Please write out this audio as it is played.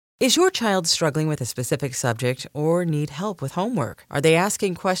Is your child struggling with a specific subject or need help with homework? Are they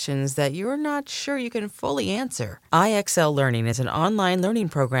asking questions that you're not sure you can fully answer? IXL Learning is an online learning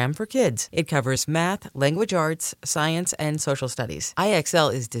program for kids. It covers math, language arts, science, and social studies.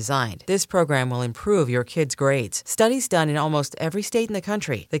 IXL is designed. This program will improve your kids' grades. Studies done in almost every state in the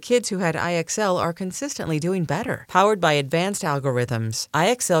country. The kids who had IXL are consistently doing better. Powered by advanced algorithms,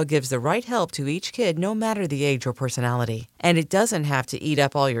 IXL gives the right help to each kid no matter the age or personality. And it doesn't have to eat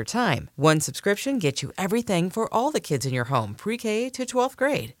up all your time. One subscription gets you everything for all the kids in your home, pre-K to 12th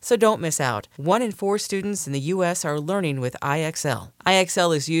grade. So don't miss out. 1 in 4 students in the U.S. are learning with IXL.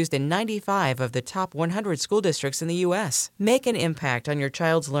 IXL is used in 95 of the top 100 school districts in the U.S. Make an impact on your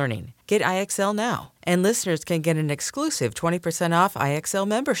child's learning. Get IXL now. And listeners can get an exclusive 20% off IXL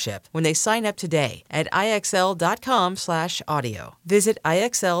membership when they sign up today at IXL.com/audio. Visit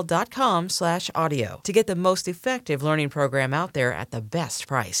IXL.com/audio to get the most effective learning program out there at the best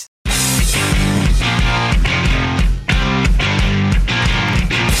price.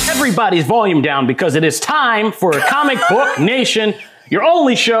 Everybody's volume down because it is time for Comic Book Nation, your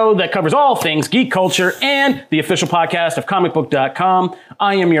only show that covers all things geek culture and the official podcast of comicbook.com.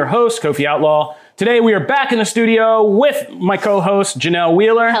 I am your host, Kofi Outlaw. Today we are back in the studio with my co-host, Janelle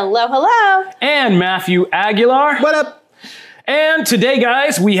Wheeler. Hello, hello. And Matthew Aguilar. What up? And today,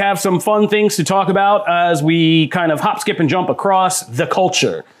 guys, we have some fun things to talk about as we kind of hop, skip, and jump across the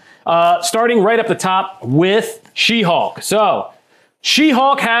culture. Starting right up the top with She-Hulk. So,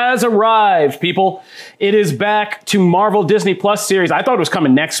 She-Hulk has arrived, people. It is back to Marvel Disney Plus series. I thought it was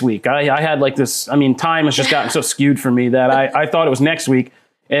coming next week. I had like this, time has just gotten so skewed for me that I thought it was next week.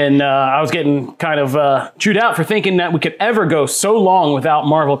 And I was getting kind of chewed out for thinking that we could ever go so long without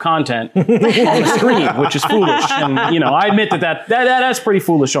Marvel content on the screen, which is foolish. And, I admit that's pretty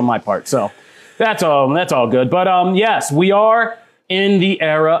foolish on my part. So that's all good. But yes, we are in the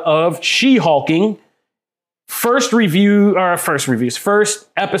era of She-Hulking. First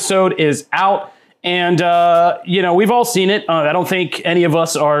episode is out. And, we've all seen it. I don't think any of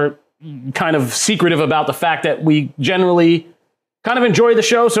us are kind of secretive about the fact that we generally kind of enjoy the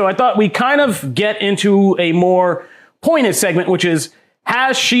show. So I thought we'd kind of get into a more pointed segment, which is,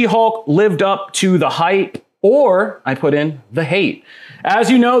 has She-Hulk lived up to the hype, or I put in the hate?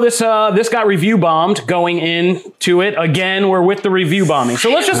 As you know, this got review bombed going into it. Again, we're with the review bombing. So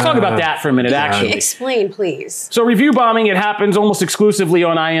let's just talk about that for a minute, actually. Explain, please. So review bombing, it happens almost exclusively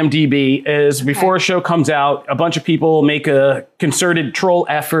on IMDb. Is before a show comes out, a bunch of people make a concerted troll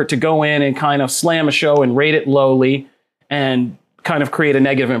effort to go in and kind of slam a show and rate it lowly and kind of create a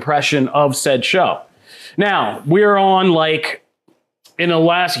negative impression of said show. Now, we're on in the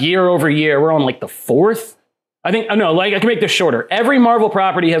last year over year, we're on the 4th. I can make this shorter. Every Marvel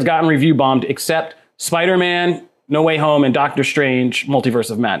property has gotten review bombed except Spider-Man, No Way Home, and Doctor Strange, Multiverse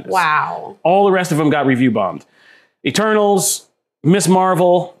of Madness. Wow. All the rest of them got review bombed. Eternals, Miss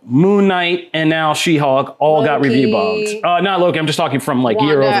Marvel, Moon Knight, and now She-Hulk all got review bombed. Not Loki, I'm just talking from Wanda,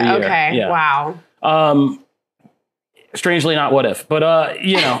 year over year. Okay, yeah. Wow. Strangely not What If, but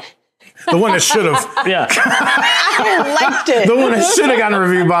The one that should have. Yeah. I liked it. The one that should have gotten a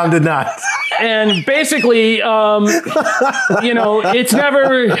review bomb did not. And basically, it's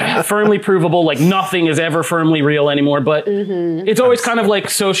never firmly provable. Nothing is ever firmly real anymore. But it's always kind of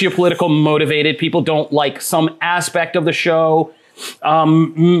socio-political motivated. People don't like some aspect of the show.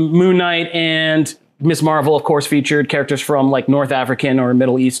 Moon Knight and Miss Marvel, of course, featured characters from North African or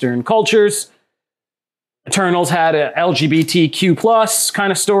Middle Eastern cultures. Eternals had a LGBTQ plus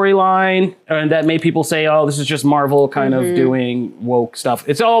kind of storyline, and that made people say, oh, this is just Marvel kind of doing woke stuff.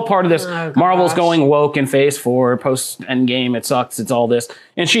 It's all part of this. Oh, Marvel's going woke in phase 4, post-Endgame, it sucks, it's all this.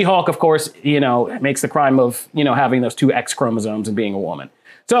 And She-Hulk, of course, makes the crime of, having those 2 X chromosomes and being a woman.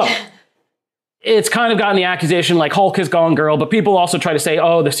 So it's kind of gotten the accusation Hulk has gone girl, but people also try to say,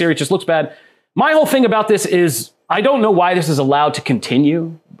 oh, the series just looks bad. My whole thing about this is, I don't know why this is allowed to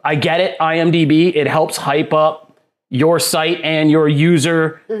continue. I get it, IMDb, it helps hype up your site and your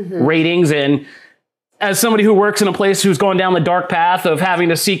user ratings. And as somebody who works in a place who's gone down the dark path of having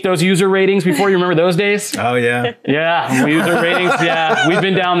to seek those user ratings before, you remember those days? Oh, yeah. Yeah, user ratings, yeah, we've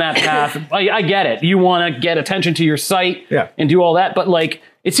been down that path. I get it. You want to get attention to your site and do all that. But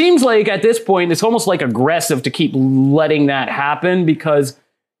it seems at this point, it's almost aggressive to keep letting that happen because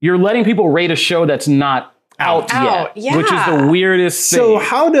you're letting people rate a show that's not out yet, which is the weirdest thing. So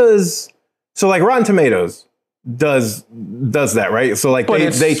how does Rotten Tomatoes does that, right? So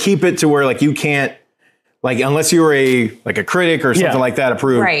they keep it to where you can't unless you're a critic or something like that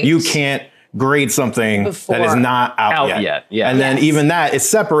approved, you can't grade something that is not out yet. Yeah. And then even that is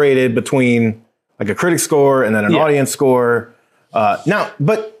separated between a critic score and then an audience score. Now,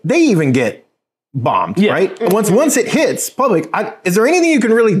 but they even get bombed, right? Once it hits public, is there anything you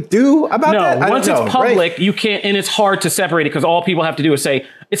can really do about that? No, once it's public, you can't, and it's hard to separate it because all people have to do is say,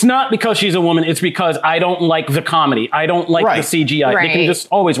 it's not because she's a woman, it's because I don't like the comedy. I don't like the CGI. Right. They can just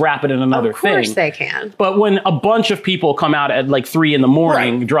always wrap it in another thing. Of course they can. But when a bunch of people come out at like 3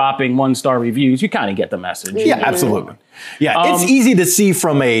 a.m. dropping 1-star reviews, you kind of get the message. Yeah, absolutely. Yeah, it's easy to see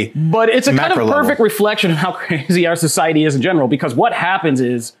from a But it's a kind of perfect level. reflection of how crazy our society is in general, because what happens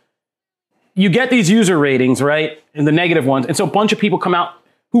is you get these user ratings, right? And the negative ones. And so a bunch of people come out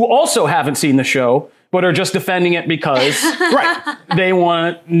who also haven't seen the show, but are just defending it because they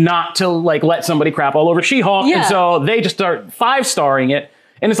want not to like let somebody crap all over She-Hulk. Yeah. And so they just start 5-starring it.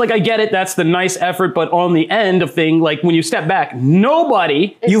 And it's like, I get it, that's the nice effort, but on the end of thing, like when you step back,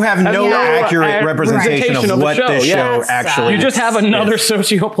 nobody... You have no accurate representation of what this show actually is. You just have another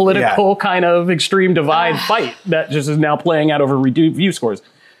socio-political kind of extreme divide fight that just is now playing out over view scores.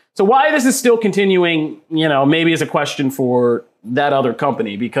 So why this is still continuing, maybe is a question for that other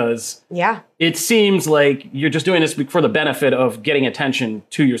company, because it seems like you're just doing this for the benefit of getting attention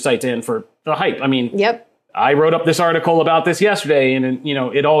to your sites and for the hype. I mean, I wrote up this article about this yesterday, and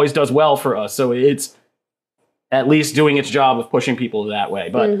it always does well for us. So it's at least doing its job of pushing people that way.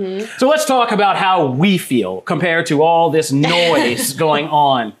 But so let's talk about how we feel compared to all this noise going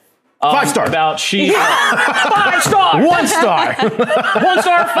on. 5 stars. About She-Hulk. 5 stars. 1 star. 1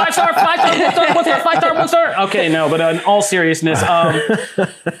 star, 5 star, 5 star, 1 star, 1 star, 5 star, 1 star. Okay, no, but in all seriousness, I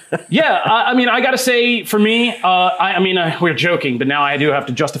mean, I gotta say, for me, we're joking, but now I do have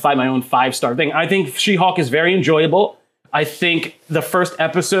to justify my own 5-star thing. I think She-Hulk is very enjoyable. I think the first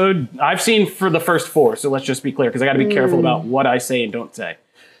episode, I've seen for the first 4, so let's just be clear, because I gotta be careful about what I say and don't say.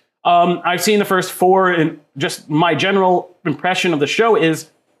 I've seen the first 4, and just my general impression of the show is,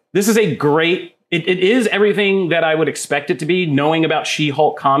 this is a great, it is everything that I would expect it to be, knowing about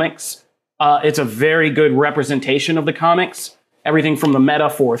She-Hulk comics. It's a very good representation of the comics. Everything from the meta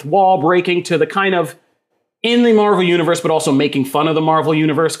fourth wall breaking to the kind of in the Marvel Universe, but also making fun of the Marvel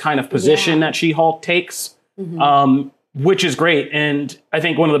Universe kind of position that She-Hulk takes, which is great. And I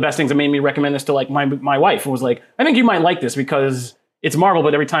think one of the best things that made me recommend this to like my wife was like, I think you might like this because it's Marvel,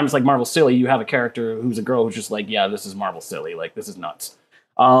 but every time it's like Marvel silly, you have a character who's a girl who's just like, yeah, this is Marvel silly. Like, this is nuts.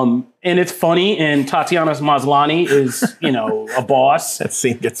 And it's funny, and Tatiana Maslany is, a boss. That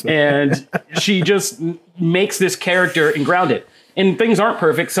scene gets me. And she just makes this character and ground it. And things aren't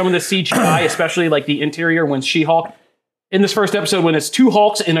perfect. Some of the CGI, especially like the interior when She-Hulk, in this first episode, when it's 2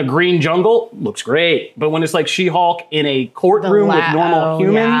 Hulks in a green jungle, looks great. But when it's like She-Hulk in a courtroom with normal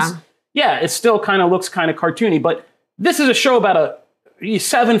humans, it still kind of looks kind of cartoony. But this is a show about a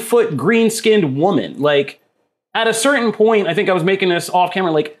 7-foot green-skinned woman. Like, at a certain point, I think I was making this off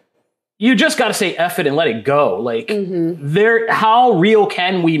camera, like, you just got to say F it and let it go. Like, how real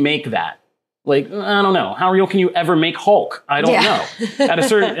can we make that? Like, I don't know. How real can you ever make Hulk? I don't know.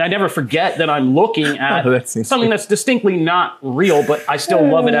 I never forget that I'm looking at something that's distinctly not real, but I still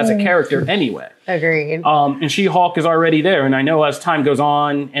love it as a character anyway. Agreed. And She-Hulk is already there. And I know as time goes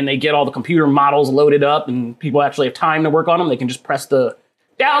on and they get all the computer models loaded up and people actually have time to work on them, they can just press the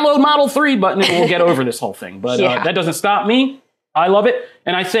download Model 3 button and we'll get over this whole thing. But that doesn't stop me. I love it.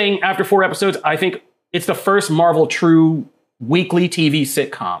 And I'm saying after 4 episodes, I think it's the first Marvel true weekly TV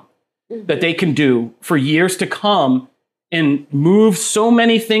sitcom that they can do for years to come and move so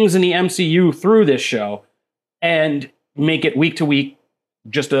many things in the MCU through this show and make it week to week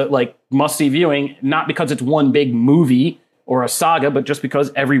just a like must-see viewing, not because it's one big movie or a saga, but just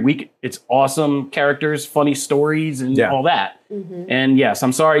because every week it's awesome characters, funny stories, and all that. And yes,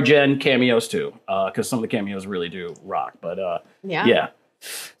 I'm sorry, Jen, cameos too, because some of the cameos really do rock. But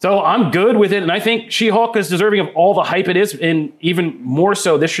so I'm good with it, and I think She-Hulk is deserving of all the hype it is, and even more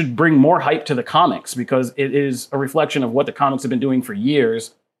so, this should bring more hype to the comics because it is a reflection of what the comics have been doing for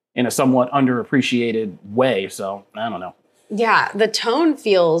years in a somewhat underappreciated way. So I don't know. Yeah, the tone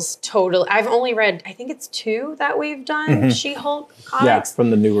feels totally... I've only read, I think it's 2 that we've done, She-Hulk comics. Yeah,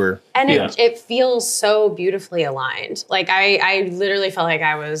 from the newer... And it feels so beautifully aligned. Like, I literally felt like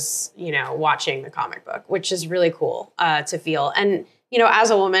I was, watching the comic book, which is really cool to feel. And, as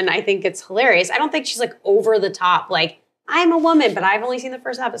a woman, I think it's hilarious. I don't think she's, like, over the top. Like, I'm a woman, but I've only seen the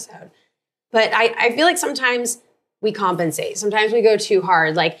first episode. But I feel like sometimes we compensate. Sometimes we go too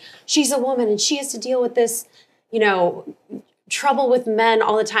hard. Like, she's a woman and she has to deal with this... trouble with men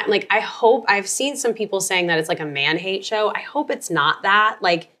all the time. Like, I've seen some people saying that it's like a man-hate show. I hope it's not that.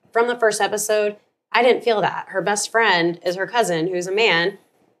 Like, from the first episode, I didn't feel that. Her best friend is her cousin, who's a man,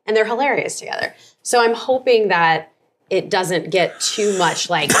 and they're hilarious together. So I'm hoping that it doesn't get too much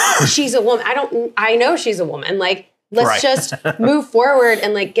like, she's a woman. I know she's a woman. Like, Let's just move forward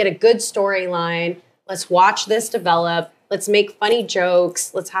and like get a good storyline. Let's watch this develop. Let's make funny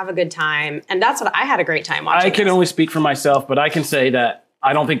jokes. Let's have a good time. And that's what I had a great time watching. I can only speak for myself, but I can say that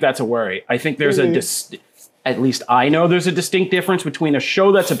I don't think that's a worry. I think there's at least I know there's a distinct difference between a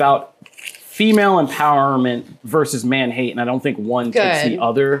show that's about female empowerment versus man hate. And I don't think one takes the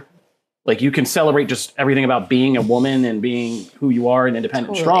other. Like you can celebrate just everything about being a woman and being who you are and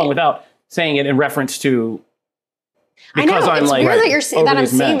independent and strong without saying it in reference to. Because I know, it's weird that you're saying that. I'm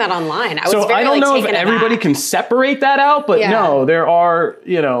seeing that online. I don't know if everybody can separate that out, but no, there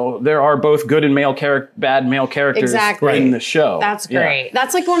are both good and bad male characters in the show. That's great. Yeah.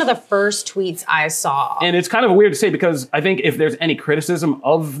 That's like one of the first tweets I saw. And it's kind of weird to say because I think if there's any criticism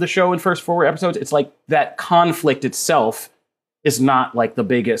of the show in first 4 episodes, it's like that conflict itself is not like the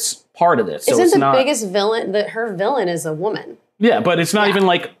biggest part of this. Isn't the biggest villain that her villain is a woman? Yeah, but it's not even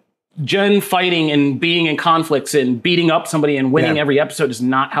like Jen fighting and being in conflicts and beating up somebody and winning every episode is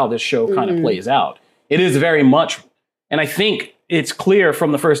not how this show kind of plays out. It is very much, and I think it's clear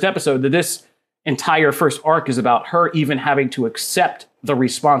from the first episode that this entire first arc is about her even having to accept the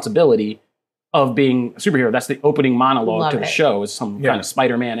responsibility of being a superhero. That's the opening monologue to the show, is some kind of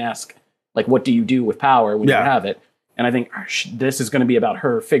Spider-Man-esque, like, what do you do with power when you have it? And I think this is going to be about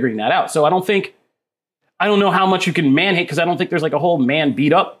her figuring that out. So I don't know how much you can man-hate, because I don't think there's like a whole man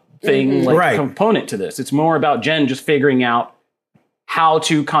beat up thing component to this. It's more about Jen just figuring out how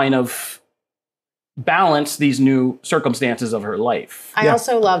to kind of balance these new circumstances of her life. I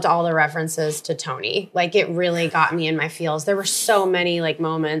also loved all the references to Tony. Like it really got me in my feels. There were so many like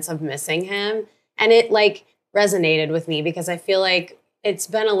moments of missing him, and it like resonated with me because I feel like it's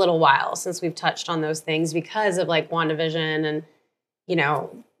been a little while since we've touched on those things because of like WandaVision and, you know,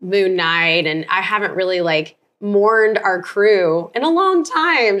 Moon Knight, and I haven't really like mourned our crew in a long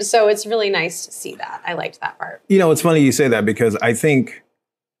time. So it's really nice to see that. I liked that part. You know, it's funny you say that because I think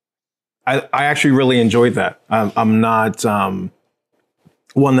I actually really enjoyed that. I'm not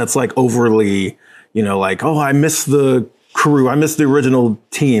one that's like overly, you know, like, oh, I miss the crew. I miss the original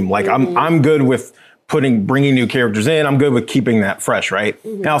team. Like I'm good with bringing new characters in. I'm good with keeping that fresh, right?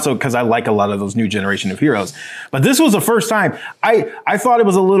 And also because I like a lot of those new generation of heroes. But this was the first time I thought it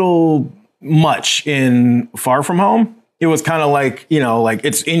was a little much in Far From Home. It was kind of like, you know, like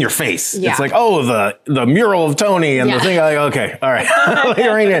it's in your face. Yeah. It's like, oh, the mural of Tony and the thing. Like, okay, all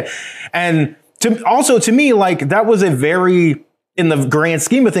right. And to me, like that was in the grand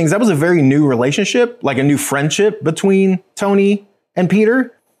scheme of things, that was a very new relationship, like a new friendship between Tony and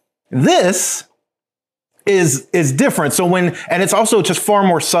Peter. This is different. So and it's also just far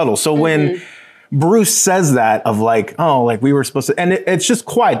more subtle. So when Bruce says that of like, oh, like we were supposed to, and it's just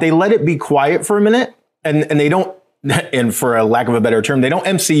quiet. They let it be quiet for a minute and they don't, and for a lack of a better term, they don't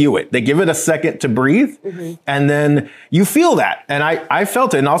MCU it. They give it a second to breathe and then you feel that. And I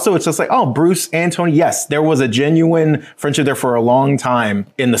felt it. And also it's just like, oh, Bruce and Tony, yes, there was a genuine friendship there for a long time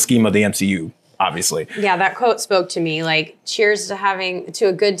in the scheme of the MCU. Obviously. Yeah, that quote spoke to me. Like, cheers to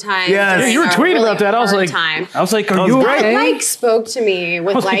a good time. Yeah, you were tweeting about that. I was like, are you okay? Mike spoke to me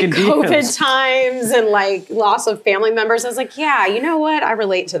with like COVID times and like loss of family members. I was like, yeah, you know what? I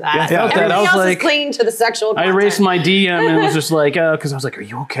relate to that. Yeah, everybody else is clinging to the sexual content. I erased my DM and was just like, because I was like, are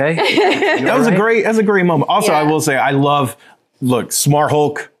you okay? That was a great moment. Also, I will say, look, Smart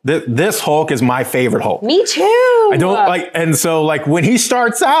Hulk. This Hulk is my favorite Hulk. Me too. I don't like, and so like when he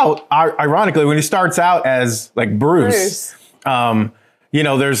starts out, ironically, when he starts out as like Bruce. You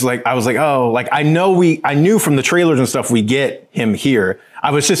know, there's like, I was like, oh, like I knew from the trailers and stuff we get him here.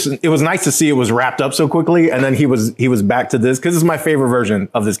 It was nice to see it was wrapped up so quickly, and then he was back to this because it's my favorite version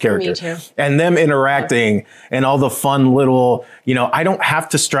of this character. Me too. And them interacting and all the fun little, you know, I don't have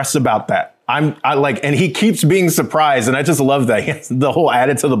to stress about that. And he keeps being surprised, and I just love that. The whole add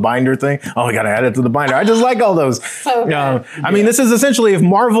it to the binder thing. Oh, I got to add it to the binder. I just like all those. So good. I mean, this is essentially if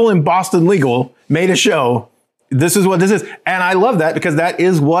Marvel and Boston Legal made a show, this is what this is. And I love that because that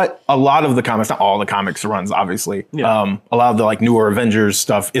is what a lot of the comics, not all the comics runs, obviously. Yeah. A lot of the like newer Avengers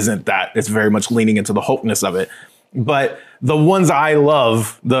stuff isn't that. It's very much leaning into the Hulkness of it. But the ones I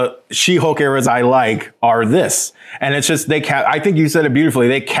love, the She-Hulk eras I like, are this. And it's just, I think you said it beautifully.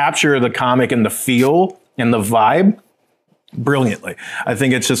 They capture the comic and the feel and the vibe brilliantly. I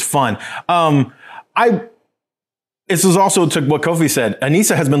think it's just fun. This is also to what Kofi said.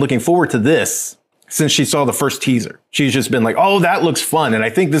 Anissa has been looking forward to this since she saw the first teaser. She's just been like, oh, that looks fun. And I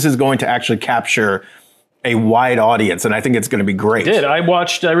think this is going to actually capture a wide audience. And I think it's going to be great. I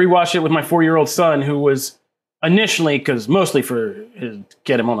rewatched it with my 4-year-old son who was initially, because mostly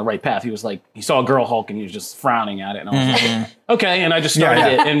get him on the right path, he was like, he saw a girl Hulk and he was just frowning at it. And I was like, okay. And I just started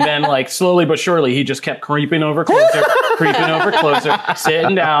it. And then like slowly but surely, he just kept creeping over closer,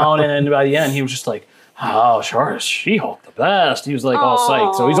 sitting down. And then by the end, he was just like, oh, sure, She-Hulk the best. He was like all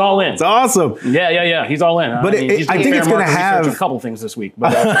psyched. So he's all in. It's awesome. Yeah. He's all in. But I think it's going to have a couple things this week.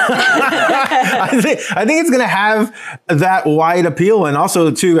 But I think it's going to have that wide appeal. And also,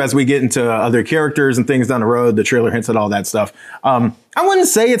 too, as we get into other characters and things down the road, the trailer hints at all that stuff. I wouldn't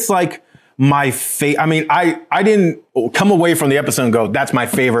say it's like my favorite. I mean, I didn't come away from the episode and go, that's my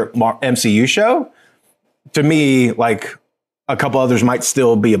favorite MCU show. To me, like, a couple others might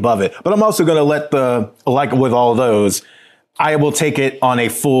still be above it, but I'm also going to let like with all those, I will take it on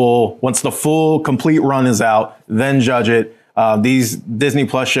once the full complete run is out, then judge it. These Disney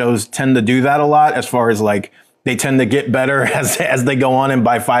Plus shows tend to do that a lot, as far as like, they tend to get better as they go on. And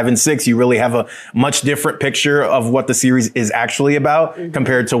by 5 and 6, you really have a much different picture of what the series is actually about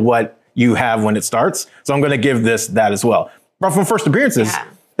compared to what you have when it starts. So I'm going to give this that as well. But from first appearances,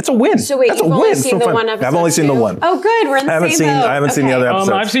 it's a win. So wait, That's you've only seen the one episode? I've only seen the one. Oh, good. We're in the same boat. I haven't seen the other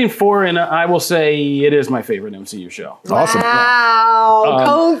episodes. I've seen 4, and I will say it is my favorite MCU show. Awesome. Wow,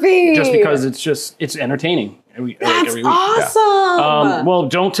 Kofi. Just because it's entertaining. That's every week. awesome. Well,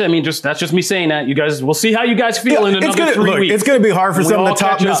 that's just me saying that. You guys, we'll see how you guys feel in another 3 weeks. It's going to be hard for someone to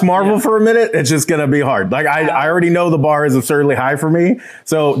top Miss Marvel for a minute. It's just going to be hard. Like I already know the bar is absurdly high for me.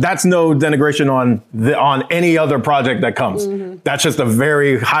 So that's no denigration on any other project that comes. That's just a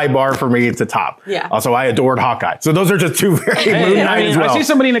very high bar for me to top. Yeah. Also, I adored Hawkeye. So those are just two very Moon Knight as well. I see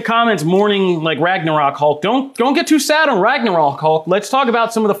somebody in the comments mourning like Ragnarok Hulk. Don't get too sad on Ragnarok Hulk. Let's talk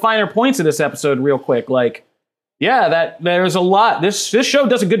about some of the finer points of this episode real quick. Like, yeah, that there's a lot. This show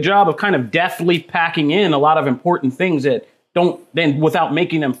does a good job of kind of deftly packing in a lot of important things that without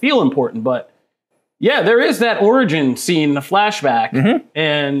making them feel important. But yeah, there is that origin scene, the flashback,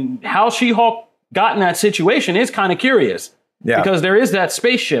 and how She-Hulk got in that situation is kind of curious. Yeah. Because there is that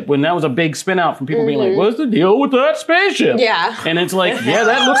spaceship, when that was a big spin out from people being like, what's the deal with that spaceship? Yeah. And it's like, yeah,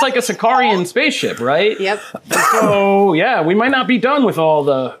 that looks like a Sicarian spaceship, right? Yep. So yeah, we might not be done with all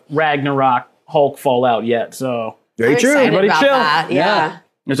the Ragnarok Hulk fallout yet, so very true. Everybody chill. Yeah.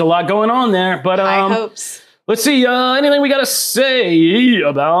 There's a lot going on there, but high hopes. Let's see. Anything we gotta say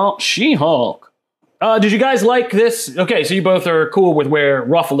about She-Hulk? Did you guys like this? Okay, so you both are cool with where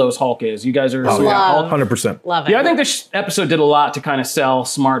Ruffalo's Hulk is. You guys are Hulk? 100%. Love it. Yeah, I think this episode did a lot to kind of sell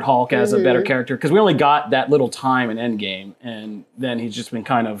Smart Hulk as a better character, because we only got that little time in Endgame, and then he's just been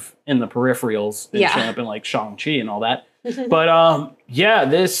kind of in the peripherals and showing up in like Shang-Chi and all that. But yeah,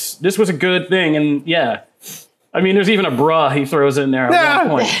 this was a good thing, and yeah, I mean, there's even a bruh he throws in there at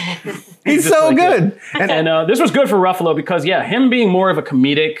one point. He's so like good. And this was good for Ruffalo because, yeah, him being more of a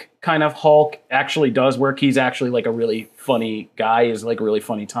comedic kind of Hulk actually does work. He's actually like a really funny guy, is like really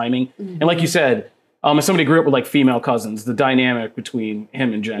funny timing. And like you said, as somebody who grew up with like female cousins, the dynamic between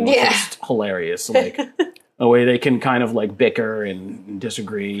him and Jen was just hilarious. Like the way they can kind of like bicker and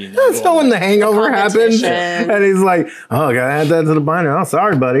disagree. So when The Hangover happens, and he's like, "Oh, I gotta add that to the binder." Oh,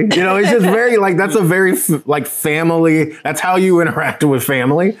 sorry, buddy. You know, it's just very like that's a very like family. That's how you interact with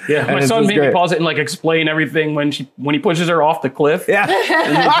family. Yeah, my son made me pause it and like explain everything when he pushes her off the cliff. Yeah,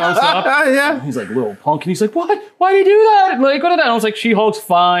 and he jumps up. Yeah, he's like, little punk, and he's like, "What? Why did he do that?" And like, what did that? I was like, "She-Hulk's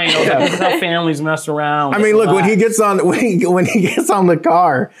fine." I was like, "This is how families mess around." I mean, look, when he gets on the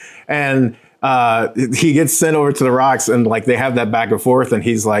car and he gets sent over to the rocks, and like they have that back and forth, and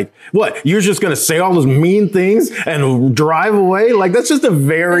he's like, "What? You're just gonna say all those mean things and drive away?" Like that's just a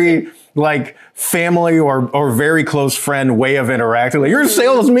very like family or very close friend way of interacting. Like you're gonna say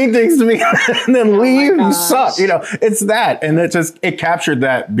all those mean things to me and then leave. You suck. You know, it's that, and it captured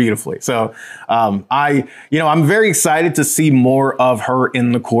that beautifully. So I'm very excited to see more of her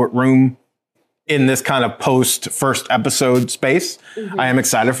in the courtroom in this kind of post first episode space. I am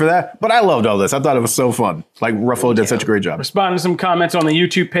excited for that. But I loved all this. I thought it was so fun. Like Ruffalo did such a great job. Responding to some comments on the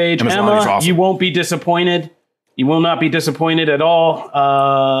YouTube page. Emma, awesome. You won't be disappointed. You will not be disappointed at all.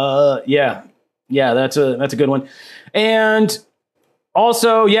 Yeah, that's a good one. And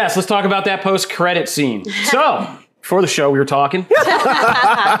also, yes, let's talk about that post credit scene. So before the show, we were talking.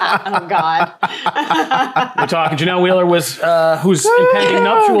 Oh, God. We're talking. Janelle Wheeler whose impending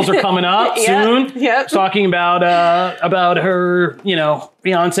nuptials are coming up soon. Yep. Talking about her,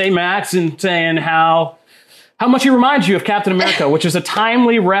 fiance Max, and saying how much he reminds you of Captain America, which is a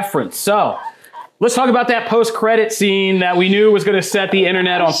timely reference. So let's talk about that post-credit scene that we knew was going to set the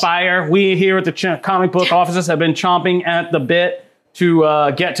internet on fire. We here at the comic book offices have been chomping at the bit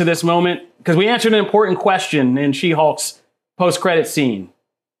to get to this moment, because we answered an important question in She-Hulk's post-credit scene.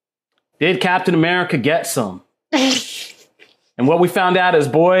 Did Captain America get some? And what we found out is,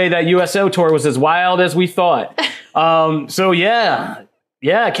 boy, that USO tour was as wild as we thought. So yeah,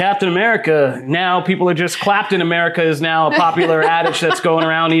 Captain America. Now people are just Clapton America is now a popular adage that's going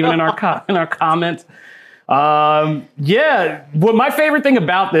around even in our comments. Yeah, well, my favorite thing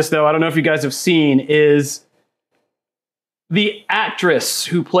about this, though, I don't know if you guys have seen, is the actress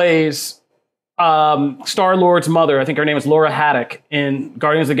who plays Star-Lord's mother. I think her name is Laura Haddock in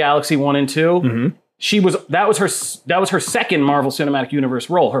Guardians of the Galaxy 1 and 2. Mm-hmm. That was her second Marvel Cinematic Universe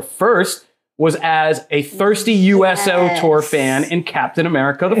role. Her first was as a thirsty USO tour fan in Captain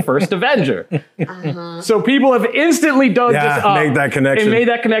America: The First Avenger. So people have instantly dug this up. Made that connection. And made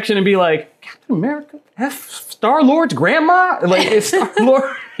that connection and be like, Captain America? Star-Lord's grandma? Like, is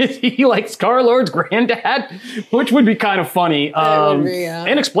he like Star-Lord's granddad? Which would be kind of funny.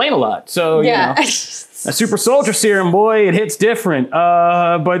 And explain a lot. So, you know, a super soldier serum, boy, it hits different.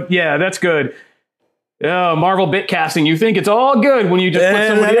 But yeah, that's good. Marvel bit casting. You think it's all good when you just put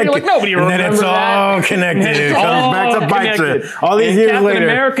somebody in. You're like, nobody remembers that. And then it's all connected. It comes back to bite you. All these years Captain later.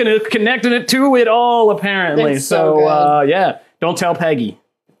 America is connected it to it all, apparently. So yeah, don't tell Peggy.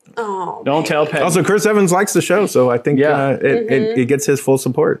 Oh, don't tell Peggy. Also, Chris Evans likes the show, so I think it gets his full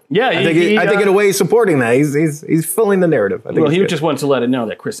support. Yeah, I think in a way he's supporting that. He's filling the narrative. I think he just wants to let it know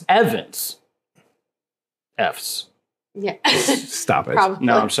that Chris Evans F's. Yeah. Stop it. Probably.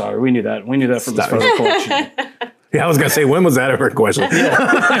 No, I'm sorry. We knew that. We knew that from his photo collection. Yeah, I was going to say, when was that ever a question? All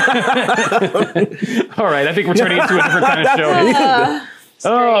right. I think we're turning into a different kind of show.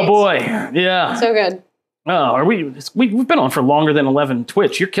 Oh, boy. Yeah. So good. Oh, we've been on for longer than 11.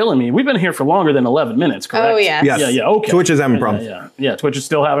 Twitch, you're killing me. We've been here for longer than 11 minutes, correct? Oh, yeah. Yes. Yeah, okay. Twitch is having problems. Yeah, Twitch is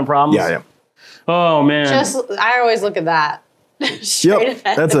still having problems? Yeah. Oh, man. I always look at that. Yep.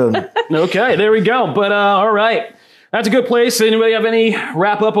 That's Okay, there we go. But, all right. That's a good place. Anybody have any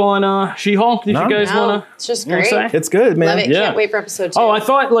wrap up on She-Hulk? Did you guys want to? It's just great. It's good, man. Love it. Can't wait for episode 2. Oh, I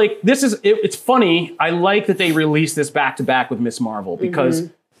thought it's funny. I like that they released this back to back with Ms. Marvel because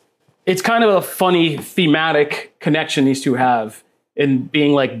it's kind of a funny thematic connection these two have in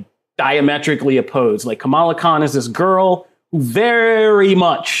being like diametrically opposed. Like Kamala Khan is this girl who very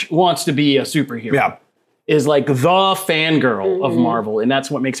much wants to be a superhero. Yeah. Is like the fangirl of Marvel. And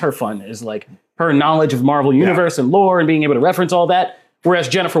that's what makes her fun is like her knowledge of Marvel Universe and lore and being able to reference all that. Whereas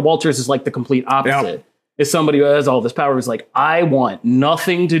Jennifer Walters is like the complete opposite. Yep. Is somebody who has all this power who's like, I want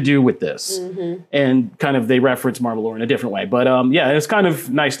nothing to do with this. And kind of they reference Marvel lore in a different way. But yeah, it's kind of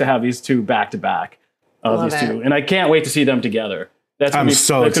nice to have these two back to back. These two. And I can't wait to see them together. I'm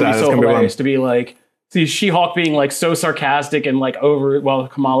so excited. It's gonna be so hilarious to be like, see She-Hulk being like so sarcastic and like over while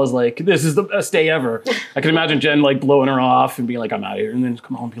Kamala's like, this is the best day ever. I can imagine Jen like blowing her off and being like, I'm out of here. And then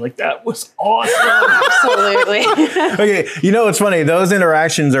Kamala be like, that was awesome. Absolutely. Okay, you know, it's funny. Those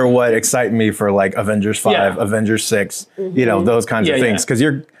interactions are what excite me for like Avengers 5, Avengers 6, you know, those kinds of things. Because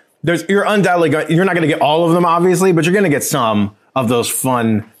you're undoubtedly, you're not going to get all of them, obviously, but you're going to get some of those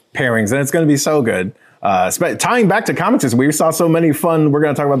fun pairings. And it's going to be so good. Tying back to comics, we saw so many fun, we're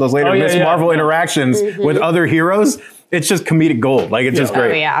going to talk about those later, Miss Marvel interactions with other heroes. It's just comedic gold. Like, it's just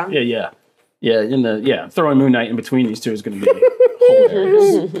great. Oh, yeah. Throwing Moon Knight in between these two is going to be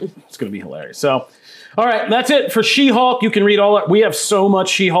hilarious. It's going to be hilarious. So, all right, that's it for She-Hulk. You can read we have so much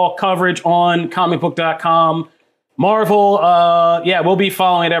She-Hulk coverage on comicbook.com. Marvel, we'll be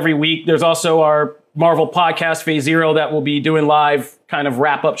following it every week. There's also our Marvel podcast Phase Zero that will be doing live kind of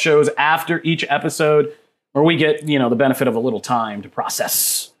wrap up shows after each episode where we get, you know, the benefit of a little time to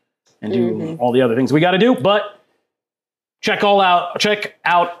process and do all the other things we got to do. But check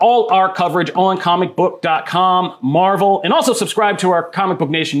out all our coverage on comicbook.com, Marvel, and also subscribe to our Comic Book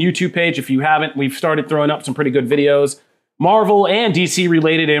Nation YouTube page. If you haven't, we've started throwing up some pretty good videos, Marvel and DC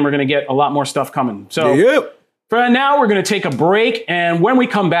related, and we're going to get a lot more stuff coming. So for now, we're going to take a break, and when we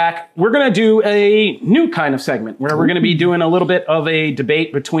come back, we're going to do a new kind of segment where we're going to be doing a little bit of a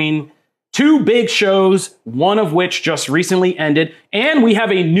debate between two big shows, one of which just recently ended, and we have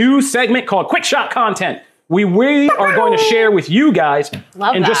a new segment called Quick Shot Content. We are going to share with you guys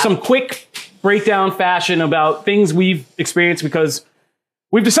just some quick breakdown fashion about things we've experienced because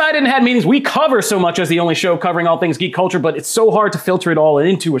we've decided and had meetings. We cover so much as the only show covering all things geek culture, but it's so hard to filter it all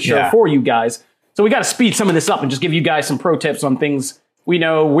into a show for you guys. So we got to speed some of this up and just give you guys some pro tips on things we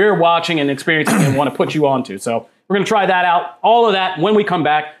know we're watching and experiencing and want to put you onto. So we're going to try that out. All of that when we come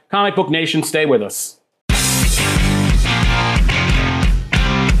back. Comic Book Nation, stay with us.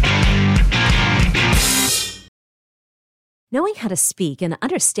 Knowing how to speak and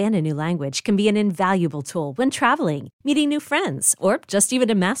understand a new language can be an invaluable tool when traveling, meeting new friends, or just even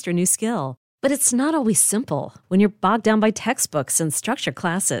to master a new skill. But it's not always simple when you're bogged down by textbooks and structure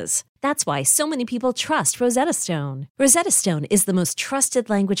classes. That's why so many people trust Rosetta Stone. Rosetta Stone is the most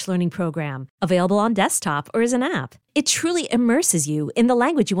trusted language learning program, available on desktop or as an app. It truly immerses you in the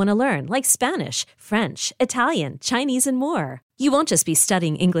language you want to learn, like Spanish, French, Italian, Chinese, and more. You won't just be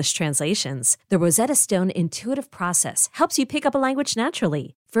studying English translations. The Rosetta Stone intuitive process helps you pick up a language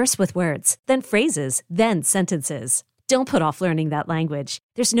naturally, first with words, then phrases, then sentences. Don't put off learning that language.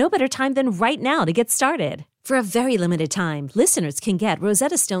 There's no better time than right now to get started. For a very limited time, listeners can get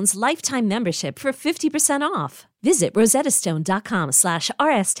Rosetta Stone's lifetime membership for 50% off. Visit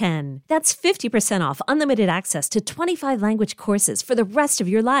rosettastone.com/rs10. That's 50% off unlimited access to 25 language courses for the rest of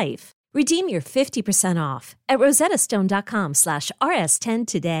your life. Redeem your 50% off at rosettastone.com/rs10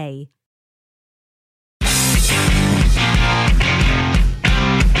 today.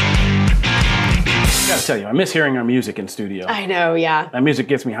 I gotta tell you, I miss hearing our music in studio. I know, yeah. That music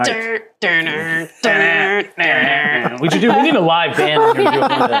gets me hyped. We need a live band in here doing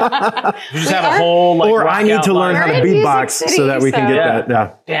that. We just have a whole like. Or I need to learn how to beatbox so that we can get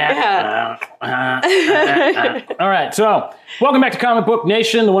that. Yeah. All right, so welcome back to Comic Book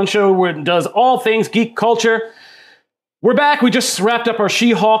Nation, the one show where it does all things geek culture. We're back. We just wrapped up our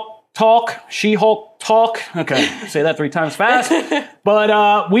She-Hulk talk. Okay, say that 3 times fast.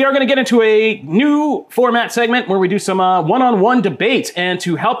 But we are going to get into a new format segment where we do some one-on-one debates. And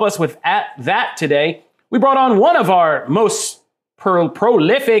to help us with that today, we brought on one of our most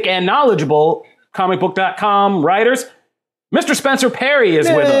prolific and knowledgeable comicbook.com writers. Mr. Spencer Perry is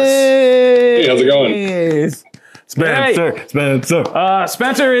with us. Hey, how's it going?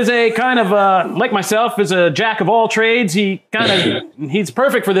 Spencer is a kind of, like myself, is a jack of all trades. He's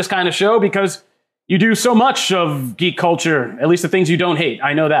perfect for this kind of show because you do so much of geek culture, at least the things you don't hate.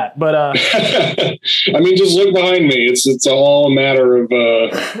 I know that, but I mean, just look behind me. It's all a matter of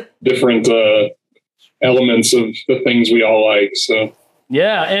different elements of the things we all like. So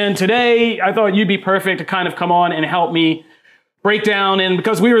yeah, and today I thought you'd be perfect to kind of come on and help me break down, and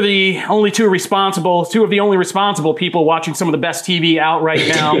because we were two of the only responsible people watching some of the best TV out right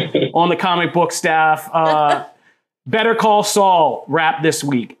now on the comic book staff, Better Call Saul wrapped this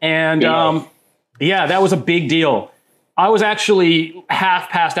week, and yeah, that was a big deal. I was actually half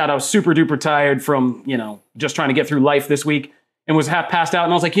passed out. I was super duper tired from, just trying to get through life this week, and was half passed out.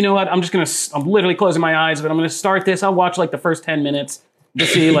 And I was like, you know what? I'm literally closing my eyes, but I'm going to start this. I'll watch like the first 10 minutes to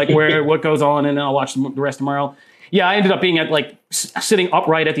see like what goes on, and then I'll watch the rest tomorrow. Yeah, I ended up being at like sitting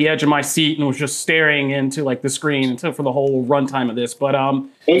upright at the edge of my seat and was just staring into like the screen for the whole runtime of this. But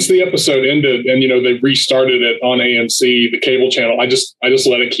once the episode ended and they restarted it on AMC, the cable channel, I just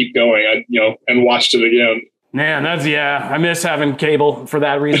let it keep going. And watched it again. Man, I miss having cable for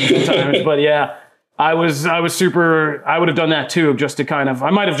that reason sometimes. But yeah, I would have done that too, just to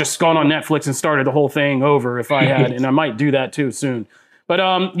I might have just gone on Netflix and started the whole thing over if I had, and I might do that too soon. But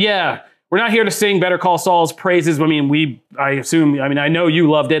yeah. We're not here to sing Better Call Saul's praises. I know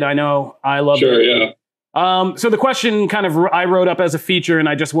you loved it. I know I loved it. Sure, yeah. So the question I wrote up as a feature, and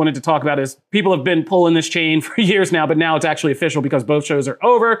I just wanted to talk about is people have been pulling this chain for years now, but now it's actually official because both shows are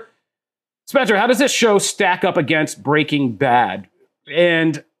over. Spencer, how does this show stack up against Breaking Bad?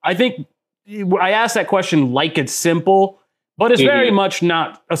 And I think I asked that question like it's simple, but it's very much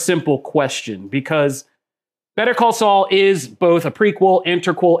not a simple question because Better Call Saul is both a prequel,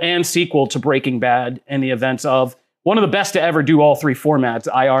 interquel, and sequel to Breaking Bad and the events of one of the best to ever do all 3 formats,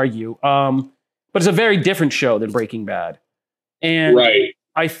 I argue. But it's a very different show than Breaking Bad. And right.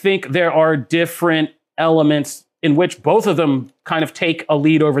 I think there are different elements in which both of them kind of take a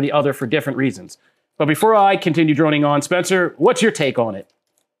lead over the other for different reasons. But before I continue droning on, Spencer, what's your take on it?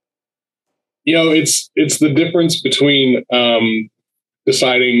 It's the difference between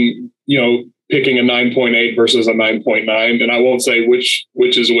deciding, picking a 9.8 versus a 9.9, and I won't say which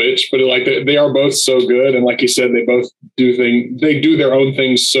is which, but like they are both so good, and like you said, they both do their own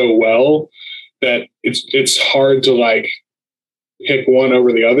things so well that it's hard to like pick one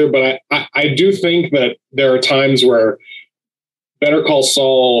over the other. But I do think that there are times where Better Call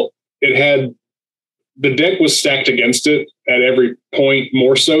Saul, the deck was stacked against it at every point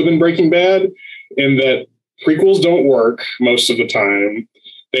more so than Breaking Bad, in that prequels don't work most of the time.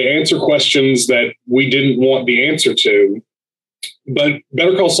 They answer questions that we didn't want the answer to. But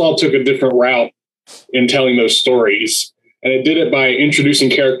Better Call Saul took a different route in telling those stories. And it did it by introducing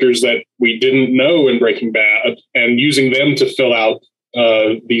characters that we didn't know in Breaking Bad and using them to fill out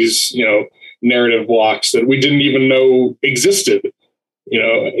these, narrative blocks that we didn't even know existed,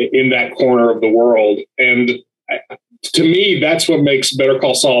 in that corner of the world. And to me, that's what makes Better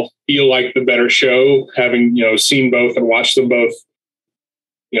Call Saul feel like the better show, having, seen both and watched them both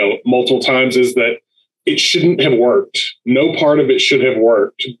multiple times, is that it shouldn't have worked. No part of it should have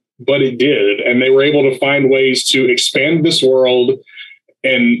worked, but it did. And they were able to find ways to expand this world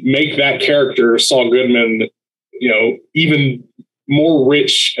and make that character, Saul Goodman, even more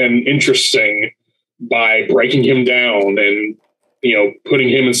rich and interesting by breaking him down and, putting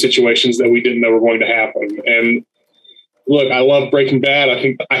him in situations that we didn't know were going to happen. And look, I love Breaking Bad. I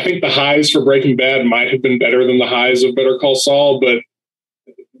think the highs for Breaking Bad might have been better than the highs of Better Call Saul, but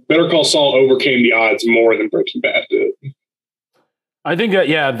Better Call Saul overcame the odds more than Breaking Bad did. I think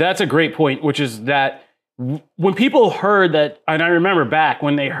that, that's a great point, which is that when people heard that, and I remember back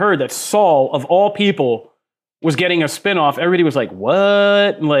when they heard that Saul, of all people, was getting a spinoff, everybody was like,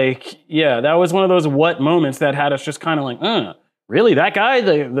 what? Like, yeah, that was one of those what moments that had us just kind of like, really? That guy,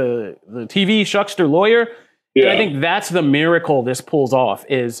 the TV shuckster lawyer? Yeah. And I think that's the miracle this pulls off,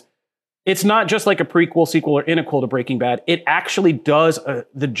 is it's not just like a prequel, sequel, or interquel to Breaking Bad. It actually does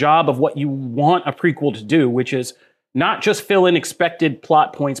the job of what you want a prequel to do, which is not just fill in expected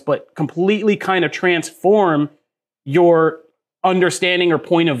plot points, but completely kind of transform your understanding or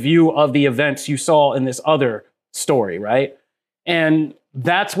point of view of the events you saw in this other story, right? And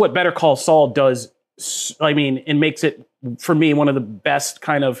that's what Better Call Saul does. I mean, it makes it, for me, one of the best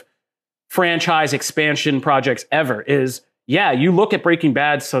kind of franchise expansion projects ever. Is, you look at Breaking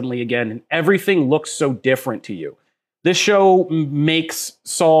Bad suddenly again, and everything looks so different to you. This show makes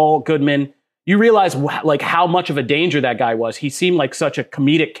Saul Goodman, you realize like how much of a danger that guy was. He seemed like such a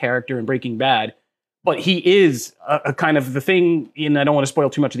comedic character in Breaking Bad, but he is a kind of the thing, and I don't want to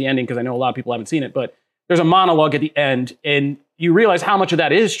spoil too much of the ending because I know a lot of people haven't seen it, but there's a monologue at the end, and you realize how much of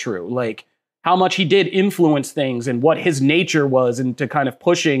that is true, like how much he did influence things and what his nature was into kind of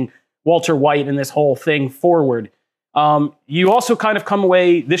pushing Walter White and this whole thing forward. You also kind of come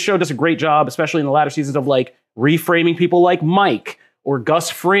away, this show does a great job, especially in the latter seasons, of like reframing people like Mike or Gus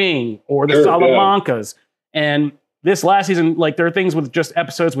Fring or the Salamancas. Yeah. And this last season, like there are things with just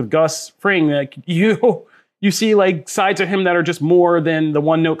episodes with Gus Fring, like you see like sides of him that are just more than the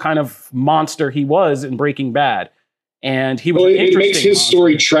one note kind of monster he was in Breaking Bad. And he was it makes his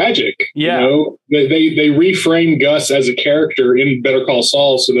story tragic. Yeah. They reframe Gus as a character in Better Call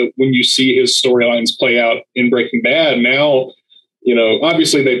Saul so that when you see his storylines play out in Breaking Bad, now,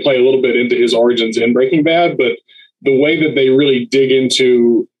 obviously they play a little bit into his origins in Breaking Bad, but the way that they really dig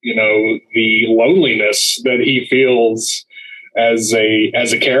into, the loneliness that he feels as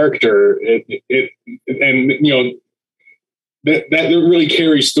a character, that really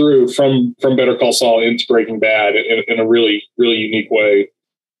carries through from Better Call Saul into Breaking Bad in a really, really unique way.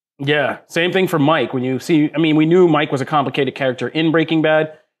 Yeah. Same thing for Mike. When you see, we knew Mike was a complicated character in Breaking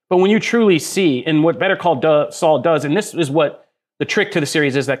Bad, but when you truly see, and what Better Call Saul does, and this is what the trick to the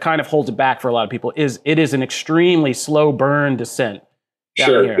series is that kind of holds it back for a lot of people, is it is an extremely slow burn descent.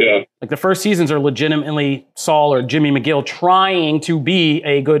 Sure, yeah. Like the first seasons are legitimately Saul or Jimmy McGill trying to be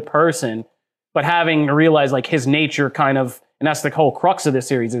a good person, but having to realize like his nature kind of, and that's the whole crux of this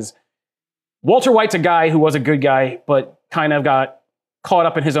series, is Walter White's a guy who was a good guy, but kind of got caught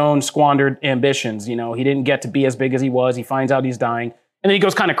up in his own squandered ambitions. He didn't get to be as big as he was. He finds out he's dying, and then he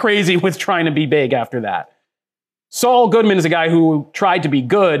goes kind of crazy with trying to be big after that. Saul Goodman is a guy who tried to be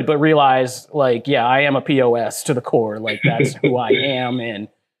good, but realized, like, I am a POS to the core. Like, that's who I am. And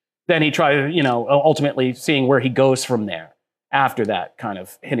then he tried, ultimately seeing where he goes from there after that, kind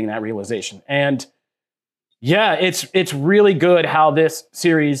of hitting that realization. And yeah, it's really good how this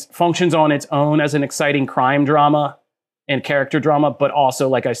series functions on its own as an exciting crime drama and character drama, but also,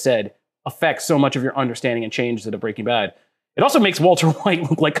 like I said, affects so much of your understanding and changes it of Breaking Bad. It also makes Walter White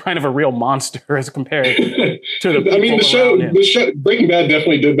look like kind of a real monster as compared to the people the show Breaking Bad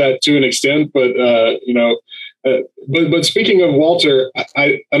definitely did that to an extent, but but speaking of Walter,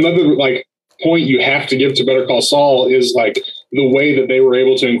 another like point you have to give to Better Call Saul is like the way that they were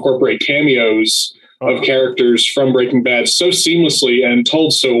able to incorporate cameos of characters from Breaking Bad so seamlessly and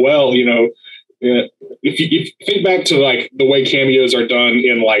told so well. If you think back to like the way cameos are done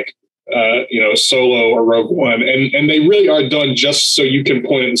in like Solo or Rogue One, and they really are done just so you can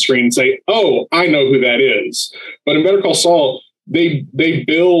point at the screen and say, "Oh, I know who that is." But in Better Call Saul, they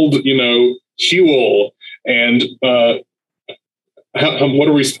build, Huel and what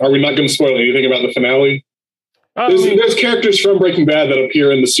are we not going to spoil anything about the finale? There's characters from Breaking Bad that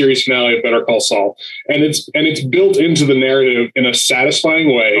appear in the series finale of Better Call Saul, and it's built into the narrative in a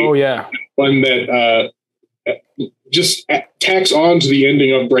satisfying way. Oh yeah, one that just tacks on to the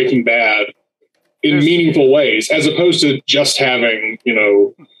ending of Breaking Bad in meaningful ways, as opposed to just having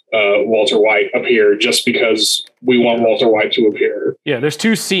Walter White appear just because we want Walter White to appear. Yeah, there's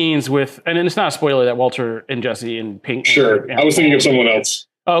two scenes with, and it's not a spoiler that Walter and Jesse and Pink. Sure, I was thinking of someone else.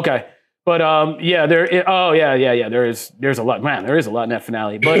 Okay. But yeah, there's a lot, man. There is a lot in that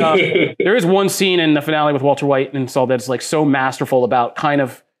finale. But there is one scene in the finale with Walter White and Saul that's like so masterful about kind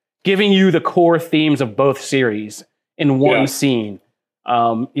of giving you the core themes of both series in one scene.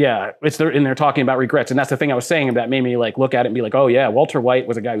 And they're talking about regrets, and that's the thing I was saying that made me like look at it and be like, oh yeah, Walter White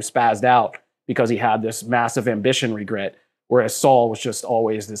was a guy who spazzed out because he had this massive ambition regret, whereas Saul was just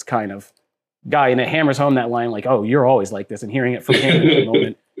always this kind of guy, and it hammers home that line like, oh, you're always like this, and hearing it from him in the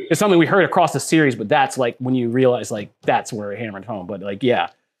moment. It's something we heard across the series, but that's like when you realize like that's where it hammered home. But like, yeah.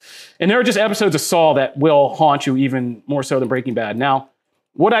 And there are just episodes of Saul that will haunt you even more so than Breaking Bad. Now,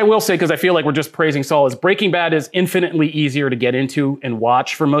 what I will say, because I feel like we're just praising Saul, is Breaking Bad is infinitely easier to get into and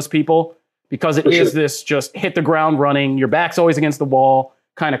watch for most people because it is this just hit the ground running, your back's always against the wall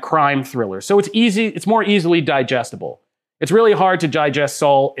kind of crime thriller. So it's more easily digestible. It's really hard to digest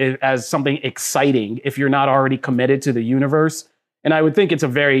Saul as something exciting if you're not already committed to the universe. And I would think it's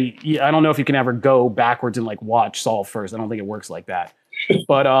I don't know if you can ever go backwards and like watch Saul first. I don't think it works like that.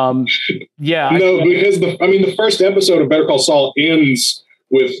 But yeah. No, because the first episode of Better Call Saul ends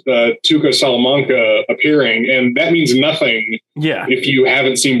with Tuco Salamanca appearing, and that means nothing if you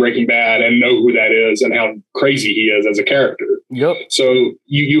haven't seen Breaking Bad and know who that is and how crazy he is as a character. Yep. So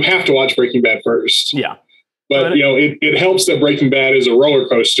you have to watch Breaking Bad first. Yeah. But it helps that Breaking Bad is a roller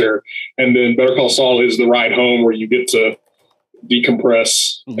coaster, and then Better Call Saul is the ride home where you get to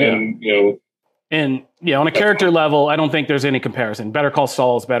decompress and on a character level, I don't think there's any comparison. Better Call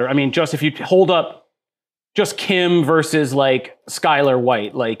Saul is better. I mean, just if you hold up just Kim versus like Skylar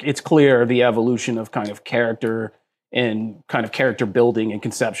White, like it's clear the evolution of kind of character and kind of character building and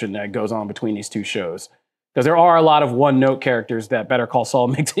conception that goes on between these two shows. Because there are a lot of one-note characters that Better Call Saul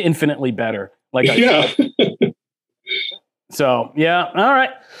makes infinitely better. Like I said. So, yeah. All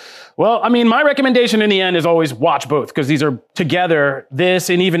right. Well, I mean, my recommendation in the end is always watch both because these are together. This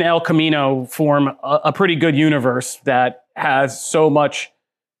and even El Camino form a pretty good universe that has so much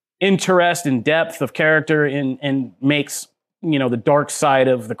interest and depth of character and makes, the dark side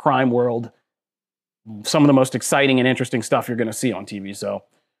of the crime world some of the most exciting and interesting stuff you're going to see on TV. So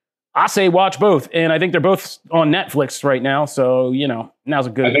I say watch both. And I think they're both on Netflix right now. So, now's a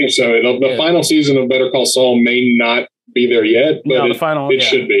good... I think so. The final season of Better Call Saul may not be there yet, but it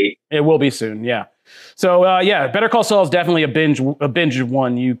should be. It will be soon, yeah. So, Better Call Saul is definitely a binge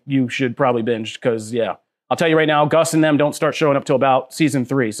one you should probably binge because, I'll tell you right now, Gus and them don't start showing up till about season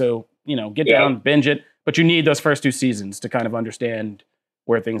 3. So, get down, binge it. But you need those first 2 seasons to kind of understand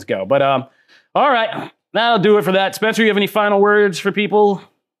where things go. But, all right, that'll do it for that. Spencer, you have any final words for people?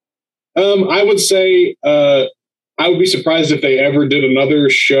 I would say I would be surprised if they ever did another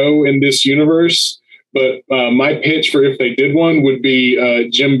show in this universe. But my pitch for if they did one would be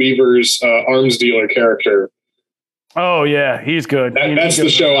Jim Beaver's arms dealer character. Oh, yeah, he's good. That's the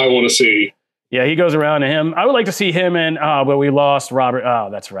show I want to see. Yeah, he goes around to him. I would like to see him and, but we lost Robert. Oh,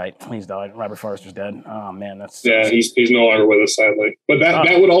 that's right. He's died. Robert Forster's dead. Oh, man. He's no longer with us, sadly. But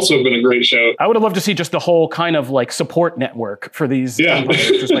that would also have been a great show. I would have loved to see just the whole kind of like support network for these. Yeah.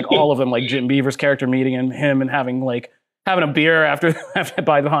 Just like all of them, like Jim Beaver's character meeting him and having a beer after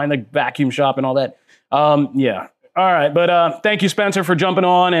behind the vacuum shop and all that. Yeah. All right. But thank you, Spencer, for jumping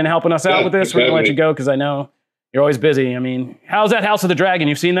on and helping us out with this. We're going to let you go because I know you're always busy. I mean, how's that House of the Dragon?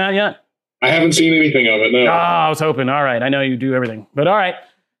 You've seen that yet? I haven't seen anything of it, no. I was hoping. All right. I know you do everything. But all right.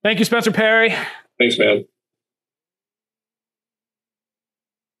 Thank you, Spencer Perry. Thanks, man.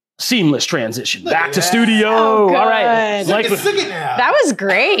 Seamless transition back to studio. Oh, all right. That was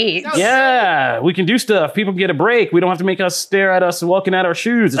great. Yeah, we can do stuff. People can get a break. We don't have to make us stare at us walking at our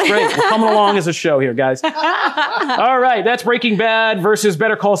shoes. It's great. We're coming along as a show here, guys. All right, that's Breaking Bad versus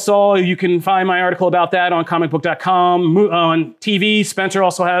Better Call Saul. You can find my article about that on comicbook.com. On TV, Spencer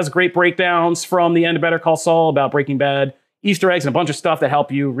also has great breakdowns from the end of Better Call Saul about Breaking Bad, Easter eggs, and a bunch of stuff that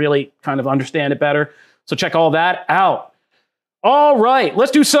help you really kind of understand it better. So check all that out. All right, let's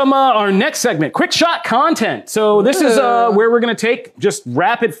do some our next segment, quick shot content. So this is where we're going to take just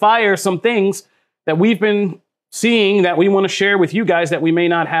rapid fire some things that we've been seeing that we want to share with you guys that we may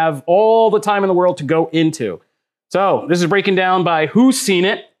not have all the time in the world to go into. So this is breaking down by who's seen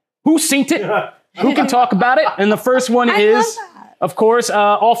it, who can talk about it. And the first one is, of course,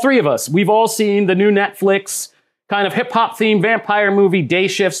 all three of us. We've all seen the new Netflix kind of hip-hop themed vampire movie Day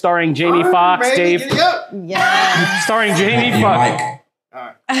Shift starring Jamie Foxx. Dave. Yeah. Starring Jamie Foxx.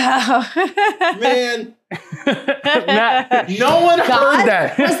 Man. Matt, no one heard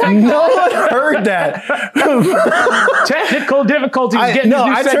that. No one heard that. Technical difficulties getting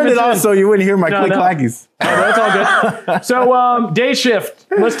I turned it off so you wouldn't hear my click-clackies. Oh, that's all good. So, Day Shift.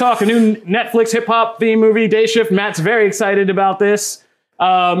 Let's talk a new Netflix hip-hop theme movie, Day Shift. Matt's very excited about this.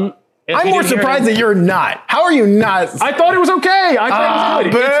 I'm more surprised that you're not. How are you not? I thought it was okay. I thought it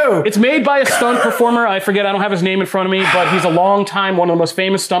was good. Boo. It's made by a stunt performer. I forget. I don't have his name in front of me, but he's a long time one of the most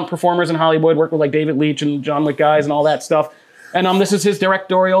famous stunt performers in Hollywood. Worked with like David Leitch and John Wick guys and all that stuff. And this is his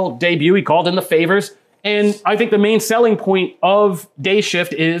directorial debut. He called in the favors. And I think the main selling point of Day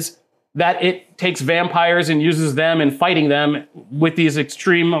Shift is that it takes vampires and uses them and fighting them with these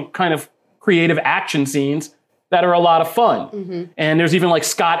extreme kind of creative action scenes that are a lot of fun. Mm-hmm. And there's even like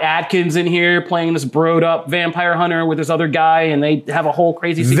Scott Adkins in here playing this broed up vampire hunter with this other guy, and they have a whole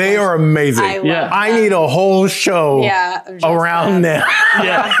crazy sequence. They are amazing. I need a whole show around them.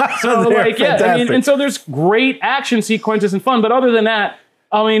 Yeah. So like, and so there's great action sequences and fun, but other than that,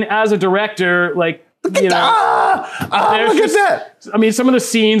 I mean, as a director, like, look at that. I mean, some of the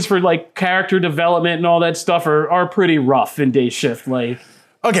scenes for like character development and all that stuff are pretty rough in Day Shift. Like,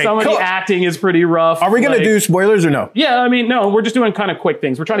 some of the acting is pretty rough. Are we going to do spoilers or no? Yeah, I mean, no, we're just doing kind of quick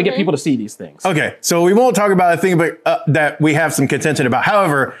things. We're trying to get people to see these things. Okay, so we won't talk about a thing that we have some contention about.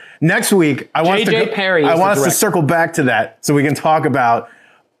 However, next week, I want us to circle back to that so we can talk about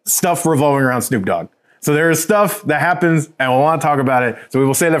stuff revolving around Snoop Dogg. So there is stuff that happens, and we want to talk about it, so we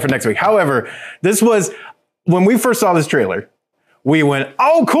will say that for next week. However, this was, when we first saw this trailer, we went,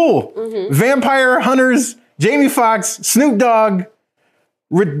 oh, cool. Mm-hmm. Vampire hunters, Jamie Foxx, Snoop Dogg,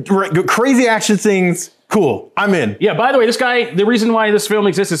 crazy action things. Cool. I'm in. Yeah, by the way, this guy, the reason why this film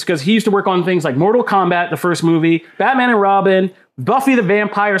exists is because he used to work on things like Mortal Kombat, the first movie, Batman and Robin, Buffy the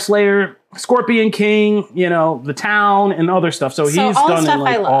Vampire Slayer, Scorpion King, The Town, and other stuff. So he's done it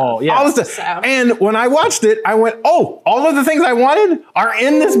like all. Yeah. All the stuff. And when I watched it, I went, oh, all of the things I wanted are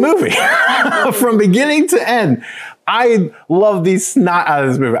in this movie from beginning to end. I love the snot out of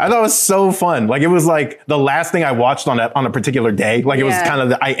this movie. I thought it was so fun. Like, it was like the last thing I watched on a particular day. Like, it was kind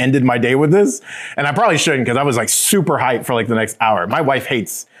of I ended my day with this. And I probably shouldn't, because I was like super hyped for like the next hour. My wife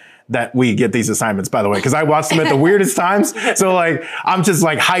hates that we get these assignments, by the way, because I watch them at the weirdest times. So like, I'm just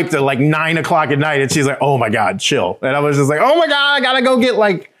like hyped at like 9 o'clock at night, and she's like, oh my God, chill. And I was just like, oh my God, I gotta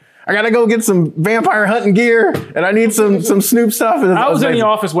go get some vampire hunting gear, and I need some Snoop stuff. I was in the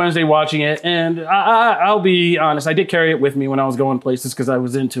office Wednesday watching it, and I'll be honest, I did carry it with me when I was going places because I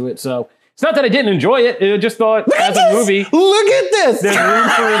was into it. So it's not that I didn't enjoy it. I just thought a movie. Look at this. There's room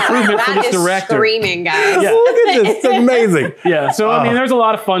for improvement for this director. Screaming, guys. Yeah. Look at this. It's amazing. Yeah. So I mean, there's a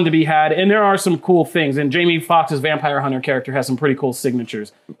lot of fun to be had, and there are some cool things. And Jamie Foxx's vampire hunter character has some pretty cool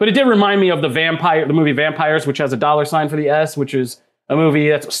signatures. But it did remind me of the movie Vampires, which has a $ for the S, which is a movie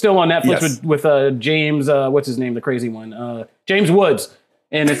that's still on Netflix with James, what's his name, the crazy one, James Woods.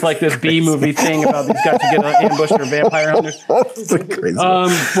 And it's like this B movie thing about these guys who get ambushed or vampire hunters. That's crazy.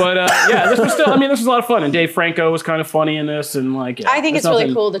 This was still, this was a lot of fun. And Dave Franco was kind of funny in this. And I think it's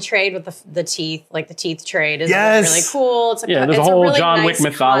really cool. The trade with the teeth, like the teeth trade is really cool. There's a whole really John Wick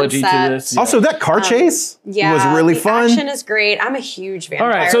mythology to this. Yeah. Also, that car chase was really fun. The action is great. I'm a huge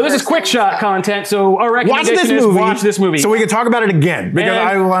vampire. All right, so this is quick shot content. So our recommendation is watch this movie. So we can talk about it again. Because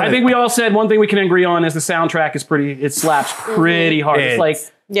I think we all said one thing we can agree on is the soundtrack is it slaps pretty hard. It's like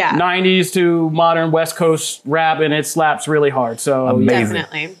 90s to modern West Coast rap, and it slaps really hard. So amazing.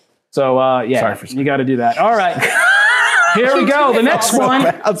 Definitely. So you got to do that. All right. Here we go. The next one.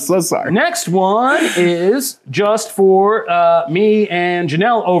 I'm so sorry. Next one is just for me and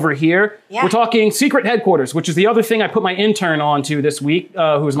Janelle over here. Yeah. We're talking Secret Headquarters, which is the other thing I put my intern on to this week,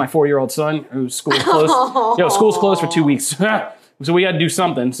 who is my 4-year-old son, whose school's closed. School's closed for 2 weeks. So we had to do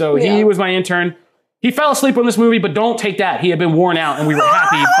something. So he was my intern. He fell asleep on this movie, but don't take that. He had been worn out, and we were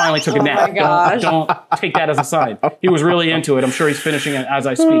happy he finally took a nap. Oh my gosh. Don't take that as a sign. He was really into it. I'm sure he's finishing it as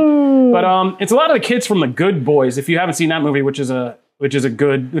I speak. But it's a lot of the kids from The Good Boys. If you haven't seen that movie, it's a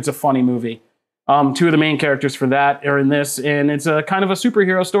funny movie. 2 of the main characters for that are in this, and it's a kind of a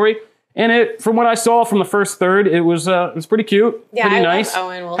superhero story. And from what I saw from the first third, it was pretty cute, pretty nice. Love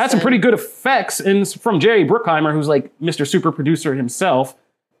Owen Wilson. Had some pretty good effects, and from Jerry Bruckheimer, who's like Mr. Super Producer himself.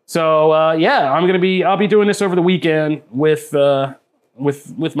 So I'll be doing this over the weekend with my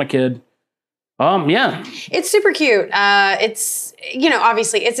kid. It's super cute. It's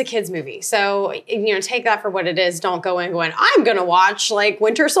obviously it's a kid's movie, so take that for what it is. Don't go in going, I'm gonna watch like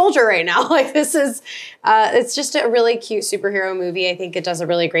Winter Soldier right now. Like this is, it's just a really cute superhero movie. I think it does a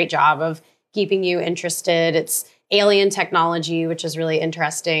really great job of keeping you interested. It's alien technology, which is really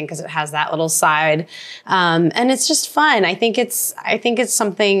interesting because it has that little side, and it's just fun. I think it's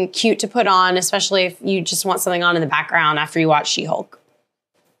something cute to put on, especially if you just want something on in the background after you watch She-Hulk.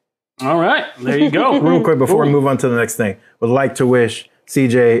 All right, there you go. Real quick before we move on to the next thing, would like to wish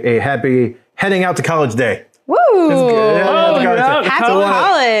CJ a happy heading out to college day. Woo! Happy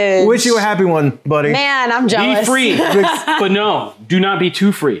college. Wish you a happy one, buddy. Man, I'm jealous. Be free, but no, do not be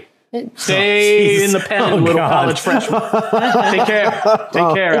too free. Stay in the pen, little college freshman. Take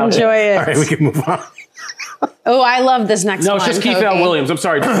care. Enjoy it. All right, we can move on. Oh, I love this next one. No, it's just Keith L. Williams. I'm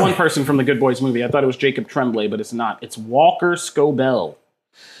sorry, just one person from the Good Boys movie. I thought it was Jacob Tremblay, but it's not. It's Walker Scobell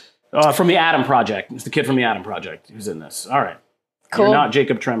from the Adam Project. It's the kid from the Adam Project who's in this. All right. Cool. You're not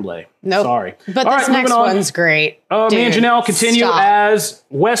Jacob Tremblay. Nope. Sorry. But this next one's great. Me and Janelle continue as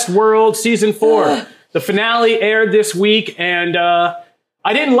Westworld Season 4. The finale aired this week, and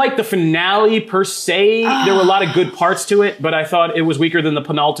I didn't like the finale per se. There were a lot of good parts to it, but I thought it was weaker than the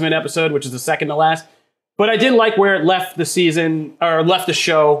penultimate episode, which is the second to last. But I did like where it left the season, or left the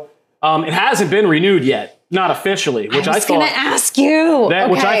show. It hasn't been renewed yet. Not officially, which I thought. I was going to ask you.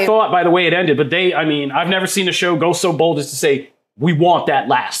 Which I thought by the way it ended, but I've never seen a show go so bold as to say, we want that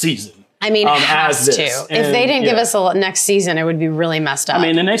last season. I mean, it has to. If they didn't give us a next season, it would be really messed up. I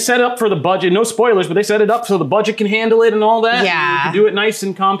mean, and they set it up for the budget. No spoilers, but they set it up so the budget can handle it and all that. Yeah. You can do it nice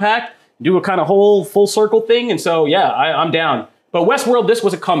and compact, do a kind of whole full circle thing. And so, yeah, I'm down. But Westworld, this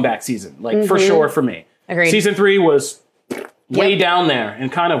was a comeback season, for sure for me. Agreed. Season 3 was way down there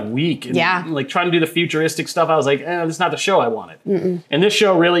and kind of weak. And like trying to do the futuristic stuff, I was like, this is not the show I wanted. And this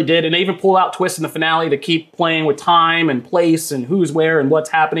show really did. And they even pulled out twists in the finale to keep playing with time and place and who's where and what's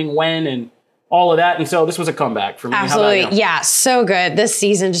happening when and all of that. And so this was a comeback for me. Absolutely. Yeah, so good. This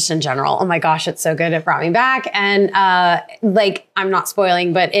season, just in general, oh my gosh, it's so good. It brought me back. And I'm not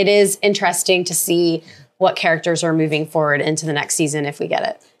spoiling, but it is interesting to see what characters are moving forward into the next season if we get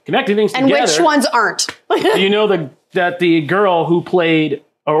it. Connecting things together. And which ones aren't. You know that the girl who played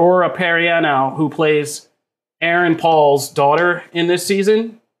Aurora Periano, who plays Aaron Paul's daughter in this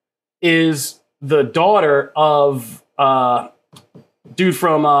season, is the daughter of dude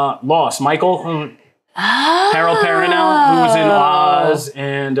from Lost, Michael. Harold Perrineau, who was in Oz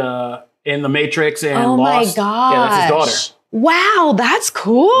and in The Matrix and Lost. Oh my gosh. Yeah, that's his daughter. Wow, that's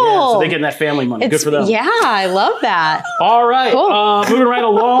cool. Yeah, so they're getting that family money. Good for them. Yeah, I love that. All right, cool. Moving right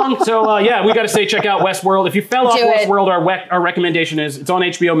along. So we got to say, check out Westworld. If you fell off Westworld, our recommendation is it's on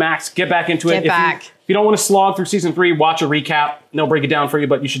HBO Max. Get back into it. If you don't want to slog through season 3, watch a recap. They'll break it down for you,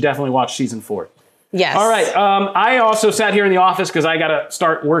 but you should definitely watch season 4. Yes. All right. I also sat here in the office because I got to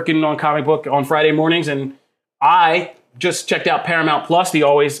start working on comic book on Friday mornings, and I just checked out Paramount Plus, the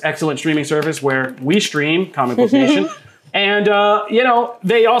always excellent streaming service where we stream Comic Book Nation. And,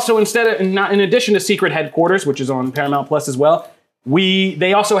 they also, in addition to Secret Headquarters, which is on Paramount Plus as well,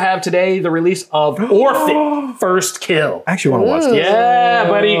 they also have today the release of Orphan First Kill. I actually want to watch this. Yeah,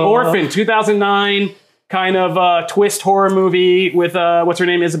 buddy. Orphan, 2009 kind of twist horror movie with, what's her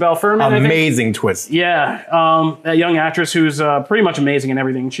name, Isabel Fuhrman, Amazing twist. Yeah. A young actress who's pretty much amazing in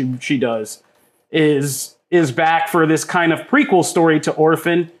everything she does is back for this kind of prequel story to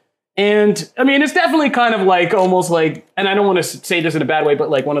Orphan. And I mean, it's definitely kind of like almost like, and I don't want to say this in a bad way, but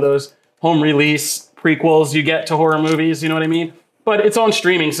like one of those home release prequels you get to horror movies, you know what I mean? But it's on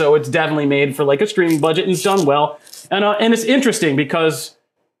streaming, so it's definitely made for like a streaming budget and it's done well. And it's interesting because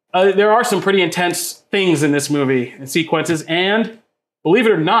there are some pretty intense things in this movie and sequences, and believe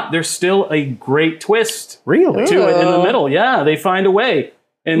it or not, there's still a great twist to it in the middle. Yeah, they find a way.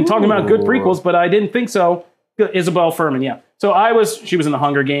 And talking about good prequels, but I didn't think so. Isabel Fuhrman, yeah. So she was in the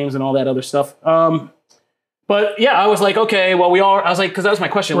Hunger Games and all that other stuff. But yeah, I was like, okay, well, I was like, because that was my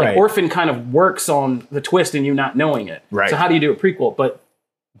question. Like, Orphan kind of works on the twist and you not knowing it. Right. So how do you do a prequel? But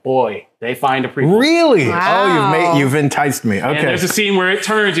boy, they find a prequel. Really? Wow. Oh, you've enticed me. Okay. And there's a scene where it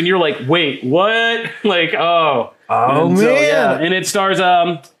turns and you're like, wait, what? Like, oh. Oh, man. So, yeah. And it stars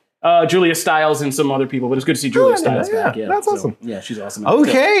Julia Stiles and some other people, but it's good to see Julia Stiles back. Yeah, that's awesome. Yeah, she's awesome.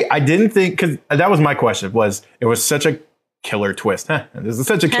 Okay, I didn't think, because that was my question, it was such a killer twist. This is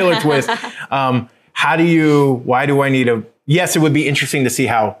such a killer twist. Why do I need yes, it would be interesting to see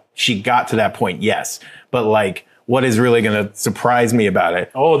how she got to that point, yes. But like, what is really going to surprise me about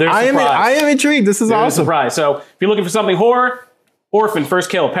it? Oh, there's a surprise. I am intrigued. This is awesome. Surprise. So if you're looking for something horror, Orphan First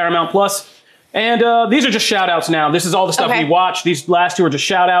Kill, Paramount Plus. And these are just shout outs now. This is all the stuff we watched. These last two are just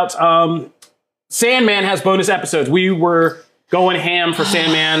shout outs. Sandman has bonus episodes. We were going ham for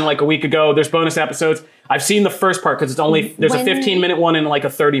Sandman like a week ago. There's bonus episodes. I've seen the first part because there's a 15-minute one and like a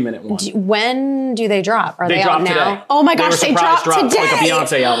 30-minute one. When do they drop? Are they out now? Today. Oh my gosh, they dropped today. It's like a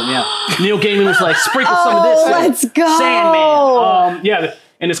Beyonce album, yeah. Neil Gaiman was like, sprinkle some of this. Let's go. Sandman. Yeah,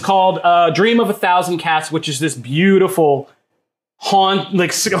 and it's called Dream of a Thousand Cats, which is this beautiful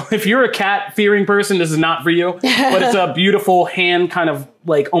like, if you're a cat fearing person, this is not for you, but it's a beautiful hand kind of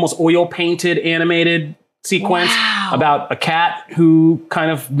like almost oil painted animated sequence about a cat who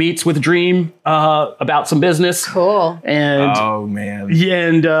kind of meets with Dream about some business. Cool. And oh man. Yeah,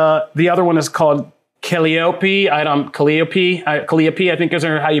 and the other one is called Calliope. Calliope, I think is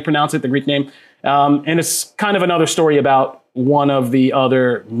how you pronounce it, the Greek name. And it's kind of another story about one of the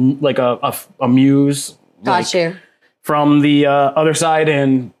other, like a muse. Got you. From the other side.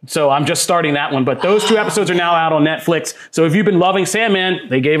 And so I'm just starting that one. But those 2 episodes are now out on Netflix. So if you've been loving Sandman,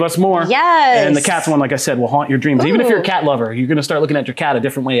 they gave us more. Yes. And the Cats one, like I said, will haunt your dreams. Ooh. Even if you're a cat lover, you're going to start looking at your cat a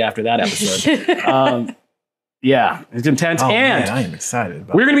different way after that episode. Yeah, it's intense. Oh, and man, I am excited.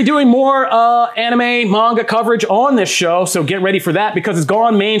 We're going to be doing more anime, manga coverage on this show. So get ready for that because it's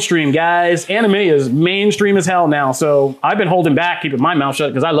gone mainstream, guys. Anime is mainstream as hell now. So I've been holding back, keeping my mouth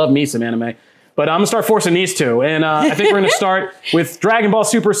shut because I love me some anime. But I'm going to start forcing these two. And I think we're going to start with Dragon Ball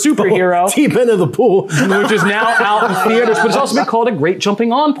Super Superhero. Deep into the pool. Which is now out in theaters, but it's also been called a great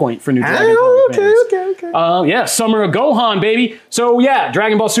jumping on point for new Dragon Ball fans. Yeah, Summer of Gohan, baby. So yeah,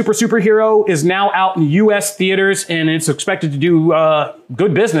 Dragon Ball Super Superhero is now out in U.S. theaters, and it's expected to do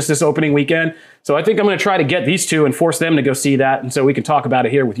good business this opening weekend. So I think I'm going to try to get these two and force them to go see that, and so we can talk about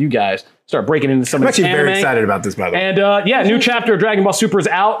it here with you guys. Start breaking into some of this anime. I'm actually very excited about this, by the way. And yeah, new chapter of Dragon Ball Super is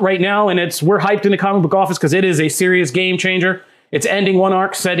out right now, and we're hyped in the comic book office because it is a serious game changer. It's ending one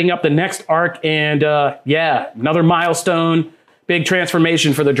arc, setting up the next arc, and yeah, another milestone, big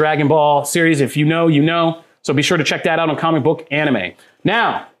transformation for the Dragon Ball series. If you know, you know. So be sure to check that out on Comic Book Anime.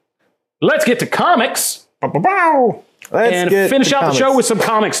 Now, let's get to comics. Let's finish out the show with some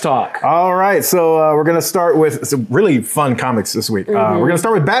comics talk. All right, so we're going to start with some really fun comics this week. We're going to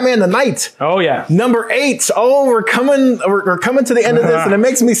start with Batman the Knight. Oh, yeah. Number 8. Oh, we're coming to the end of this, and it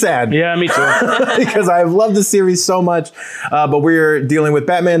makes me sad. Yeah, me too. Because I've loved the series so much. But we're dealing with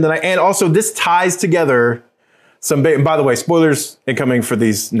Batman the Knight. And also, this ties together some... by the way, spoilers incoming for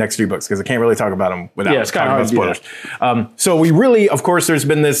these next 3 books, because I can't really talk about them without talking about spoilers. So we really, of course, there's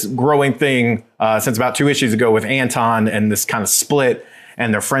been this growing thing since about 2 issues ago with Anton and this kind of split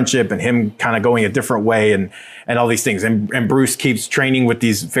and their friendship and him kind of going a different way and all these things. And Bruce keeps training with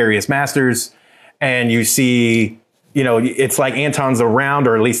these various masters. And you see, you know, it's like Anton's around,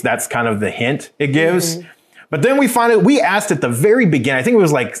 or at least that's kind of the hint it gives. But then we asked at the very beginning, I think it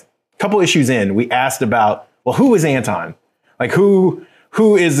was like a couple issues in, we asked about, well, who is Anton? Like, who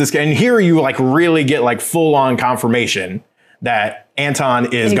is this guy? And here you like really get like full on confirmation that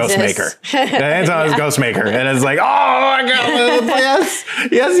Anton is Ghostmaker. That Anton is Ghostmaker. And it's like, oh my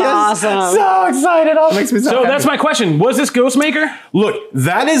God, yes. Awesome. So excited. Oh, it makes me so happy. That's my question. Was this Ghostmaker? Look,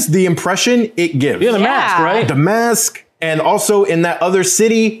 that is the impression it gives. Yeah, the mask, right? The mask. And also in that other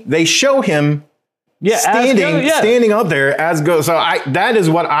city, they show him standing up there as Ghost. So that is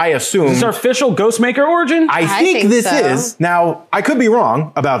what I assume. Is this our official Ghostmaker origin? I think this is. Now, I could be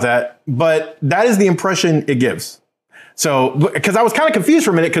wrong about that, but that is the impression it gives. So, because I was kind of confused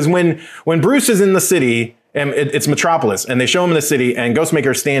for a minute, because when Bruce is in the city, and it's Metropolis, and they show him in the city, and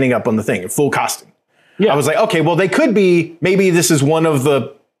Ghostmaker is standing up on the thing in full costume. Yeah. I was like, okay, well, they could be, maybe this is one of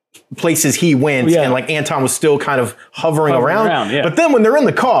the places he went, and like Anton was still kind of hovering around. But then when they're in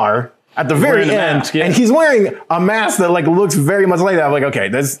the car, at the very end, and he's wearing a mask that like looks very much like that. I'm like, okay,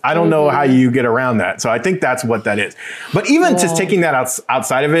 I don't know how you get around that. So I think that's what that is. But even just taking that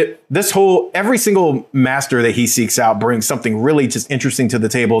outside of it, every single master that he seeks out brings something really just interesting to the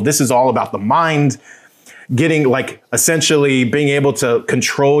table. This is all about the mind, getting like essentially being able to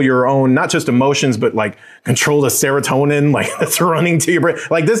control your own, not just emotions, but like control the serotonin, like that's running to your brain.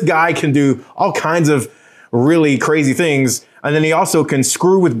 Like this guy can do all kinds of really crazy things. And then he also can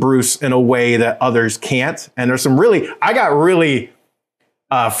screw with Bruce in a way that others can't. And there's some I got really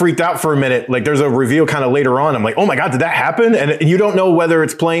freaked out for a minute. Like there's a reveal kind of later on. I'm like, oh my God, did that happen? And you don't know whether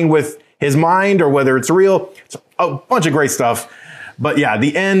it's playing with his mind or whether it's real. It's a bunch of great stuff. But yeah,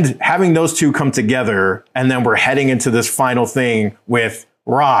 the end, having those two come together, and then we're heading into this final thing with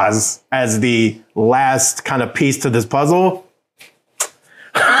Ra's as the last kind of piece to this puzzle.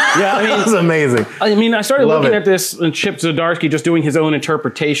 Yeah, I mean, it was amazing. I mean, I started looking at this and Chip Zdarsky just doing his own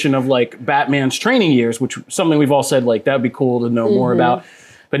interpretation of like Batman's training years, which is something we've all said like that would be cool to know more about.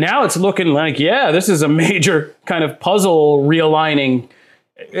 But now it's looking like, yeah, this is a major kind of puzzle realigning.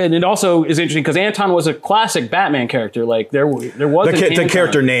 And it also is interesting because Anton was a classic Batman character. Like there was the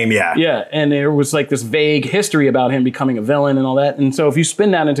character name, yeah, and there was like this vague history about him becoming a villain and all that. And so if you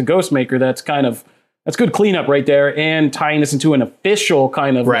spin that into Ghostmaker, that's good cleanup right there, and tying this into an official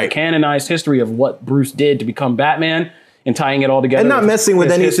kind of like canonized history of what Bruce did to become Batman, and tying it all together. And not messing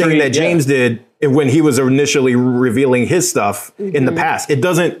with anything that James did when he was initially revealing his stuff in the past. It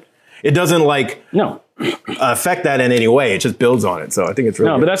doesn't like affect that in any way. It just builds on it. So I think it's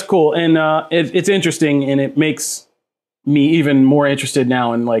really good. But that's cool, and it's interesting, and it makes me even more interested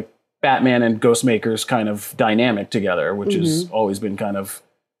now in like Batman and Ghostmaker's kind of dynamic together, which has always been kind of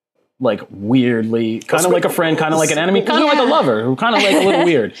like weirdly, kind of like a friend, kind of like an enemy, kind of like a lover, who kind of like a little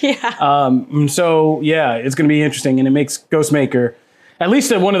weird. So yeah, it's going to be interesting, and it makes Ghostmaker at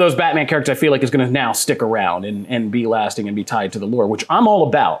least one of those Batman characters I feel like is going to now stick around and be lasting and be tied to the lore, which I'm all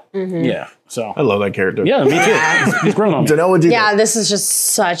about. Yeah, so I love that character. Yeah, me too. He's grown on me. Janelle, what'd you think? This is just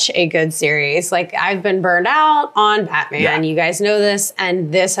such a good series. Like, I've been burned out on Batman. You guys know this,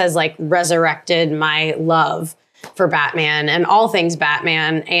 and this has like resurrected my love for Batman and all things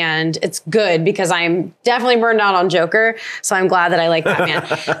Batman, and it's good because I'm definitely burned out on Joker, so I'm glad that I like Batman.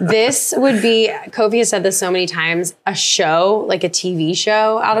 This would be, Kofi has said this so many times, a show, like a TV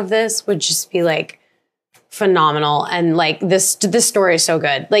show out of this would just be like phenomenal, and like this story is so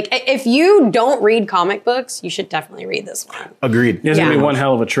good. Like, if you don't read comic books, you should definitely read this one. Agreed. It's gonna be one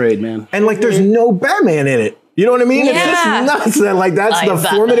hell of a trade, man. And like, there's no Batman in it. You know what I mean? It's just nuts. And like, that's the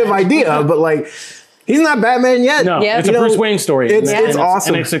formative idea, but like, he's not Batman yet. No, it's a Bruce Wayne story. It's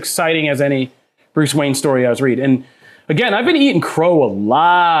awesome. And it's exciting as any Bruce Wayne story I was reading. And again, I've been eating crow a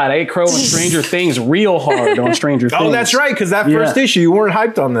lot. I ate crow on Stranger Things real hard on Stranger Things. Oh, that's right, because that first issue, you weren't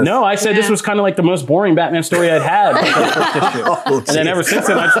hyped on this. No, I said this was kind of like the most boring Batman story I'd had for the first issue. And then ever since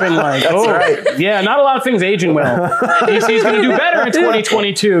then, I've been like, yeah, not a lot of things aging well. DC's going to do better in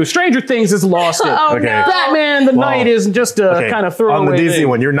 2022. Stranger Things has lost it. Okay. No. Batman the Night is just a kind of throwaway on the DC thing.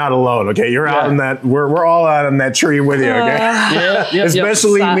 one, you're not alone, okay? You're out in that, we're all out on that tree with you, okay?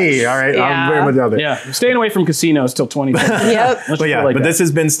 Especially me, all right? I'm very much out there. Yeah, staying away from casinos till 2020. But this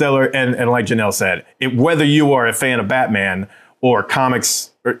has been stellar, and like Janelle said, whether you are a fan of Batman or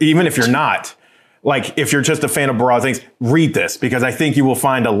comics, or even if you're not, like if you're just a fan of broad things, read this, because I think you will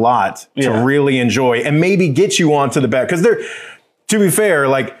find a lot to really enjoy and maybe get you onto the Bat. Because to be fair,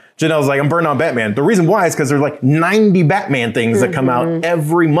 like Janelle's like, I'm burned on Batman. The reason why is because there's like 90 Batman things that come out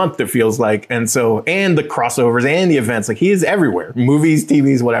every month, it feels like. And the crossovers and the events, like he is everywhere. Movies,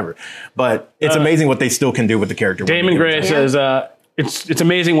 TVs, whatever. But it's amazing what they still can do with the character. Damon Gray says, it's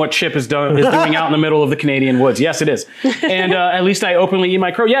amazing what Chip is doing out in the middle of the Canadian woods. Yes, it is. And at least I openly eat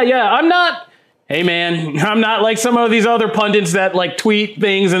my crow. I'm not... Hey man, I'm not like some of these other pundits that like tweet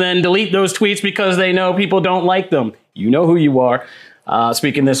things and then delete those tweets because they know people don't like them. You know who you are.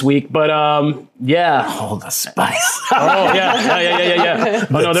 Speaking this week, but all the spice. Yeah.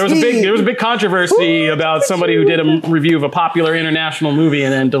 But no, there was a big controversy about somebody who did a review of a popular international movie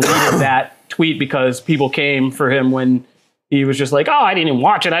and then deleted that tweet because people came for him when he was just like, oh, I didn't even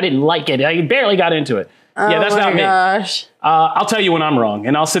watch it, I didn't like it, I barely got into it. That's not me. I'll tell you when I'm wrong,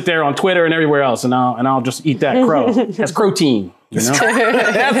 and I'll sit there on Twitter and everywhere else, and I'll just eat that crow. That's protein. You know?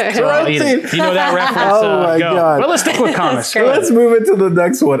 That's protein. You know that reference? Oh my God. Well, let's stick with comics. Let's move into the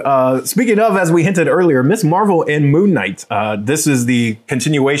next one. Speaking of, as we hinted earlier, Miss Marvel and Moon Knight. This is the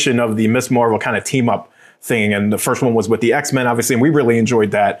continuation of the Miss Marvel kind of team up thing. And the first one was with the X-Men, obviously, and we really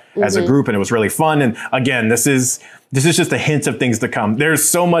enjoyed that as a group, and it was really fun. And again, this is just a hint of things to come. There's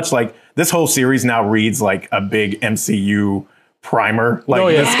so much, like, this whole series now reads like a big MCU primer.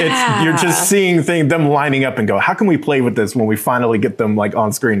 Like you're just seeing them lining up and go, how can we play with this when we finally get them like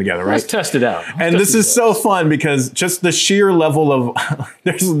on screen together, right? Let's test it out. And this is so fun because just the sheer level of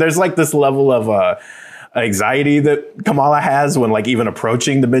there's like this level of anxiety that Kamala has when like even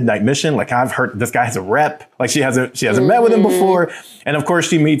approaching the Midnight Mission. Like, I've heard this guy has a rep. Like she hasn't met with him before. And of course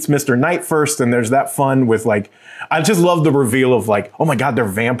she meets Mr. Knight first, and there's that fun with like, I just love the reveal of like, oh my God, they're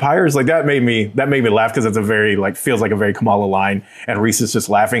vampires. Like that made me laugh because it's a very like, feels like a very Kamala line, and Reese is just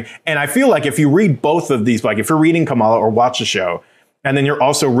laughing. And I feel like if you read both of these, like if you're reading Kamala or watch the show, and then you're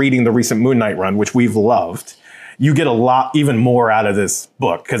also reading the recent Moon Knight run, which we've loved, you get a lot, even more out of this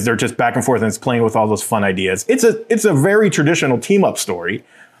book because they're just back and forth and it's playing with all those fun ideas. It's a very traditional team up story,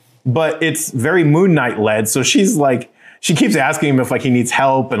 but it's very Moon Knight led. So she's like, she keeps asking him if like he needs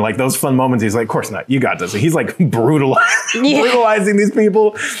help, and like those fun moments, he's like, of course not, you got this. And he's like brutalizing these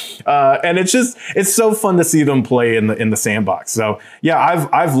people. And it's so fun to see them play in the sandbox. So yeah,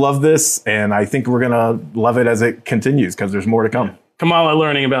 I've loved this, and I think we're going to love it as it continues because there's more to come. Kamala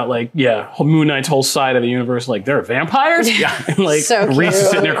learning about like, Moon Knight's whole side of the universe, like they're vampires. And like so Reese is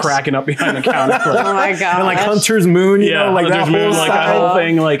sitting there cracking up behind the counter. Oh my God. And like Hunter's Moon, you know, like that whole Moon, like that whole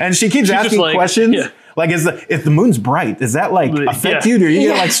thing. Like, and she keeps asking questions. Yeah. Like, if the moon's bright, does that like affect you? Do you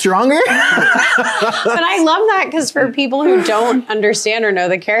get like stronger? But I love that because for people who don't understand or know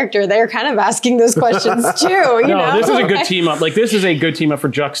the character, they're kind of asking those questions too. You know? This is a good team up. Like, this is a good team up for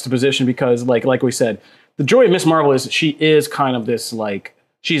juxtaposition because, like we said, the joy of Miss Marvel is she is kind of this like,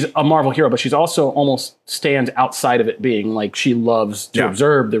 she's a Marvel hero, but she's also almost stands outside of it, being like she loves to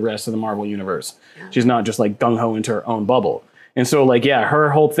observe the rest of the Marvel universe. She's not just like gung ho into her own bubble. And so like,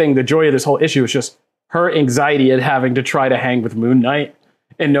 her whole thing, the joy of this whole issue is just her anxiety at having to try to hang with Moon Knight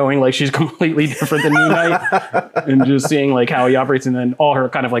and knowing like she's completely different than Moon Knight and just seeing like how he operates and then all her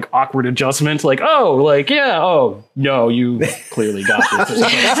kind of like awkward adjustments like, oh, like, yeah, oh, no, you clearly got this.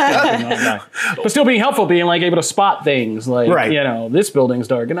 But still being helpful, being like able to spot things like, you know, this building's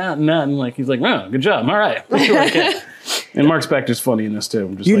dark and like, he's like, oh, good job. All right. Like, yeah. And Mark Spector's funny in this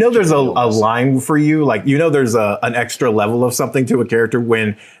too. You know, there's a line for you, like, you know, there's an extra level of something to a character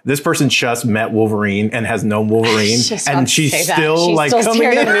when this person just met Wolverine and has known Wolverine, and she's still like coming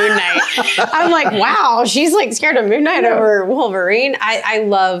scared in. of Moon Knight. I'm like, wow, she's like scared of Moon Knight over Wolverine. I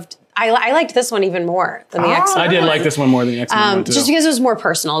liked this one even more than the X-Men. I did like this one more than the X-Men one too. Just because it was more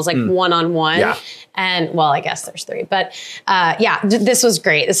personal. It was like one-on-one. Yeah. And well, I guess there's 3, but this was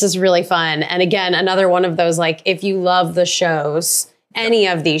great. This is really fun. And again, another one of those, like, if you love the shows, any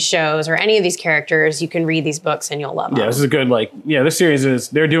of these shows or any of these characters, you can read these books and you'll love them. Yeah, this is a good, like, this series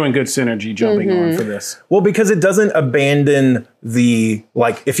they're doing good synergy jumping on for this. Well, because it doesn't abandon the,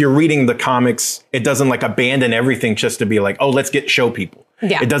 like, if you're reading the comics, it doesn't like abandon everything just to be like, oh, let's show people.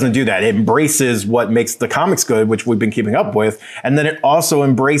 Yeah. It doesn't do that. It embraces what makes the comics good, which we've been keeping up with. And then it also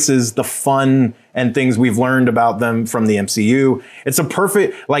embraces the fun and things we've learned about them from the MCU. It's a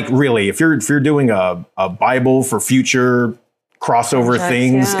perfect, like, really, if you're doing a Bible for future crossover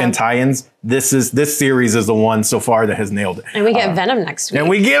things and tie-ins, this series is the one so far that has nailed it. And we get Venom next week. And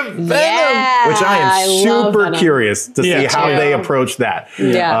we get Venom, which I am super curious to see how they approach that.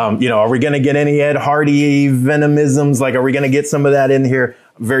 Yeah. You know, are we going to get any Ed Hardy Venomisms? Like, are we going to get some of that in here?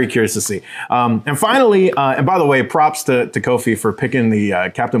 Very curious to see. And finally, and by the way, props to Kofi for picking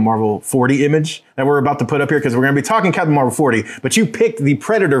the Captain Marvel 40 image that we're about to put up here, because we're going to be talking Captain Marvel 40, but you picked the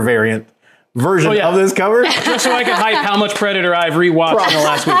Predator variant version of this cover. Just so I can hype how much Predator I've rewatched in the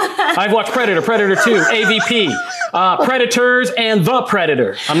last week. I've watched Predator, Predator 2, AVP, Predators, and The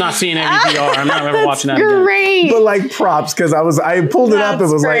Predator. I'm not seeing AVPR. I'm not ever watching that again. Great. But like props, because I pulled it up and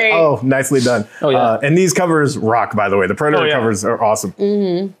was like, oh, nicely done. Oh, yeah. And these covers rock, by the way. The Predator covers are awesome.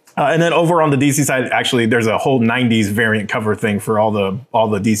 Mm-hmm. And then over on the DC side, actually, there's a whole 90s variant cover thing for all the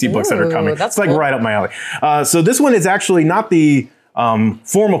DC books that are coming. That's like right up my alley. So this one is actually not the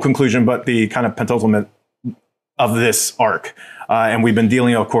formal conclusion, but the kind of penultimate of this arc. And we've been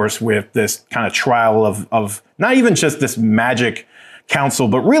dealing, of course, with this kind of trial of not even just this magic council,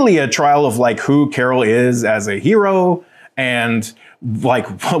 but really a trial of like who Carol is as a hero and like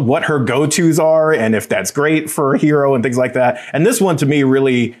what her go-tos are and if that's great for a hero and things like that. And this one to me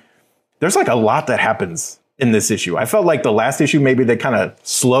really, there's like a lot that happens in this issue. I felt like the last issue, maybe they kind of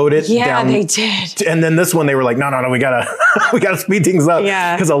slowed it down. Yeah, they did. And then this one, they were like, no, we gotta speed things up.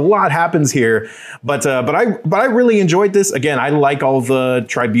 Yeah. Because a lot happens here. But I really enjoyed this. Again, I like all the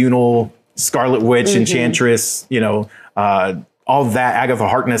Tribunal, Scarlet Witch, Enchantress, you know, all that Agatha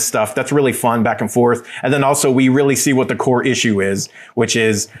Harkness stuff. That's really fun back and forth. And then also we really see what the core issue is, which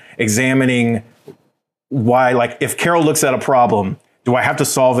is examining why, like, if Carol looks at a problem, do I have to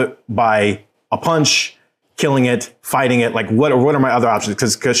solve it by a punch, killing it, fighting it? Like, what are my other options?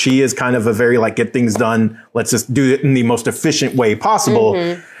 Because she is kind of a very, like, get things done. Let's just do it in the most efficient way possible.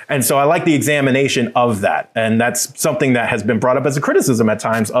 And so I like the examination of that. And that's something that has been brought up as a criticism at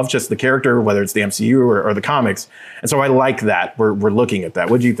times of just the character, whether it's the MCU or the comics. And so I like that. We're looking at that.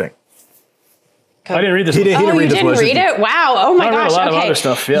 What do you think? I didn't read this. You didn't read it? Wow. Oh my gosh. I read a lot of other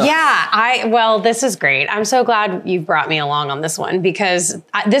stuff. Yeah. Well, this is great. I'm so glad you brought me along on this one because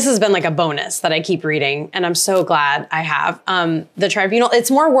this has been like a bonus that I keep reading, and I'm so glad I have. The Tribunal.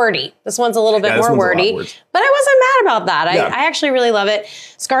 It's more wordy. This one's a little bit more wordy, but I wasn't mad about that. I actually really love it.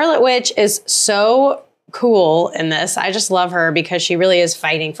 Scarlet Witch is so cool in this. I just love her because she really is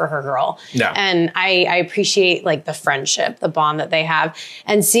fighting for her girl. Yeah. And I appreciate like the friendship, the bond that they have,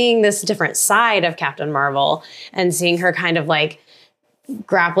 and seeing this different side of Captain Marvel and seeing her kind of like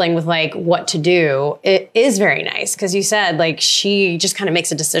grappling with like what to do. It is very nice because you said like she just kind of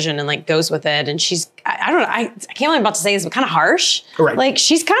makes a decision and like goes with it. And she's, I don't know, I can't believe I'm about to say this, but kind of harsh. Right. Like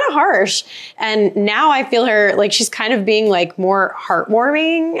she's kind of harsh. And now I feel her like she's kind of being like more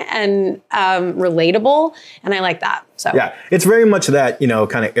heartwarming and relatable. And I like that. So yeah, it's very much that, you know,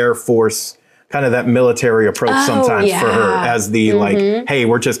 kind of Air Force, kind of that military approach sometimes for her as the like, hey,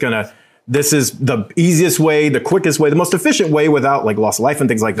 we're just going to, this is the easiest way, the quickest way, the most efficient way without like loss of life and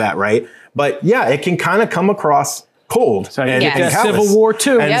things like that, right? But yeah, it can kind of come across cold. So and Civil War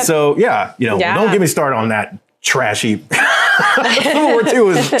too. And so, yeah, you know, don't get me started on that trashy. Civil War II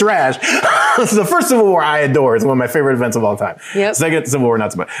is trash. The first Civil War I adore. It's one of my favorite events of all time. Second Civil War,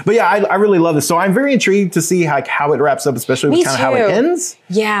 not so much. But yeah, I really love this. So I'm very intrigued to see how it wraps up, especially with kind of how it ends.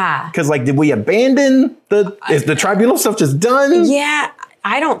 Yeah. Because like, did we abandon is the Tribunal stuff just done? Yeah.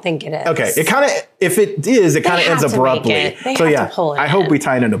 I don't think it is. Okay, it kind of, if it is, it kind of ends abruptly. So yeah, I hope we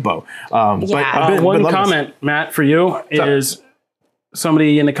tie it in a bow. One comment, Matt, for you is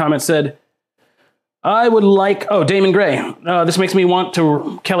somebody in the comments said, I would like, Damon Gray. This makes me want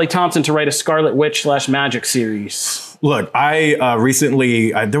Kelly Thompson to write a Scarlet Witch / Magic series. Look, I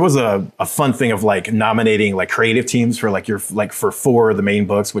recently there was a fun thing of like nominating like creative teams for like for 4 of the main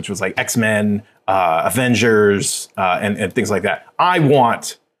books, which was like X-Men, Avengers, and things like that. I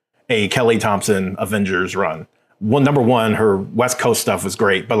want a Kelly Thompson Avengers run. Number one, her West Coast stuff was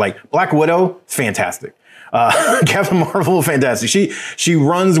great, but like Black Widow, fantastic. Captain Marvel, fantastic. She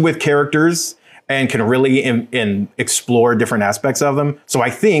runs with characters and can really explore different aspects of them. So I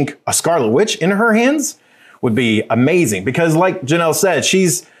think a Scarlet Witch in her hands would be amazing because like Janelle said,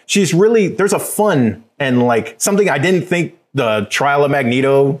 she's really, there's a fun and like something I didn't think the Trial of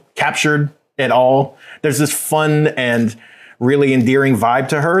Magneto captured at all. There's this fun and really endearing vibe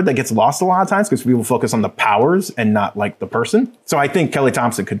to her that gets lost a lot of times because people focus on the powers and not like the person. So I think Kelly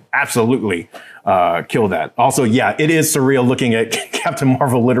Thompson could absolutely kill that. Also, yeah, it is surreal looking at Captain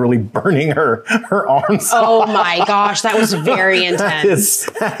Marvel literally burning her arms off. My gosh, that was very intense.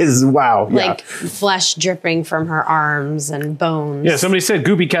 That is wow. Like flesh dripping from her arms and bones. Yeah, somebody said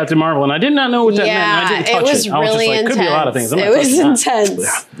goopy Captain Marvel, and I did not know what that meant. I didn't touch it. Was really I was just like, intense. Could be a lot of things. It was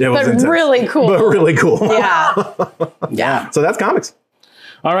intense. Yeah, it was intense. Really cool. But really cool. Yeah. Yeah. So that's comics.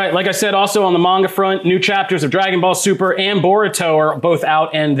 All right, like I said, also on the manga front, new chapters of Dragon Ball Super and Boruto are both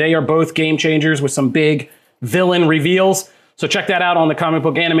out, and they are both game changers with some big villain reveals. So check that out on the comic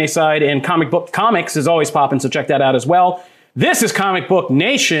book anime side, and Comic Book Comics is always popping, so check that out as well. This is Comic Book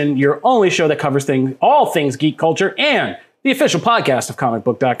Nation, your only show that covers all things geek culture, and the official podcast of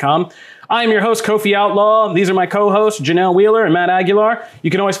comicbook.com. I am your host, Kofi Outlaw. These are my co-hosts, Janelle Wheeler and Matt Aguilar. You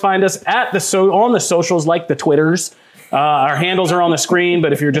can always find us on the socials like the Twitters. Our handles are on the screen,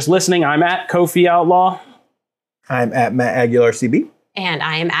 but if you're just listening, I'm at Kofi Outlaw. I'm at Matt Aguilar CB. And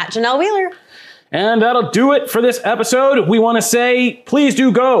I am at Janelle Wheeler. And that'll do it for this episode. We want to say, please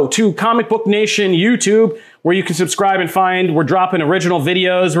do go to Comic Book Nation YouTube, where you can subscribe and find, we're dropping original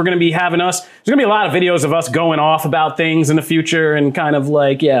videos. We're going to be there's going to be a lot of videos of us going off about things in the future and kind of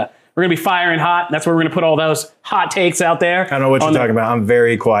like, we're going to be firing hot. That's where we're going to put all those hot takes out there. I don't know what you're talking about. I'm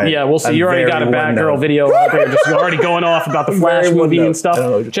very quiet. Yeah, we'll see. You already got a Batgirl video out there, just already going off about the Flash movie and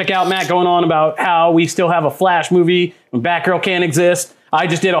stuff. Check out Matt going on about how we still have a Flash movie when Batgirl can't exist. I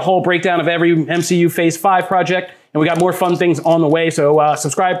just did a whole breakdown of every MCU Phase 5 project, and we got more fun things on the way. So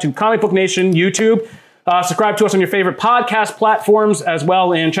subscribe to Comic Book Nation YouTube. Subscribe to us on your favorite podcast platforms as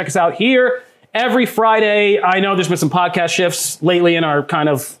well, and check us out here every Friday. I know there's been some podcast shifts lately in our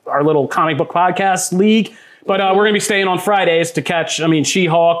little comic book podcast league, but we're going to be staying on Fridays to catch,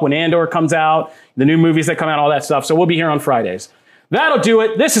 She-Hulk when Andor comes out, the new movies that come out, all that stuff. So we'll be here on Fridays. That'll do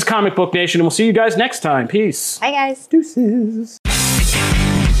it. This is Comic Book Nation, and we'll see you guys next time. Peace. Bye, guys. Deuces.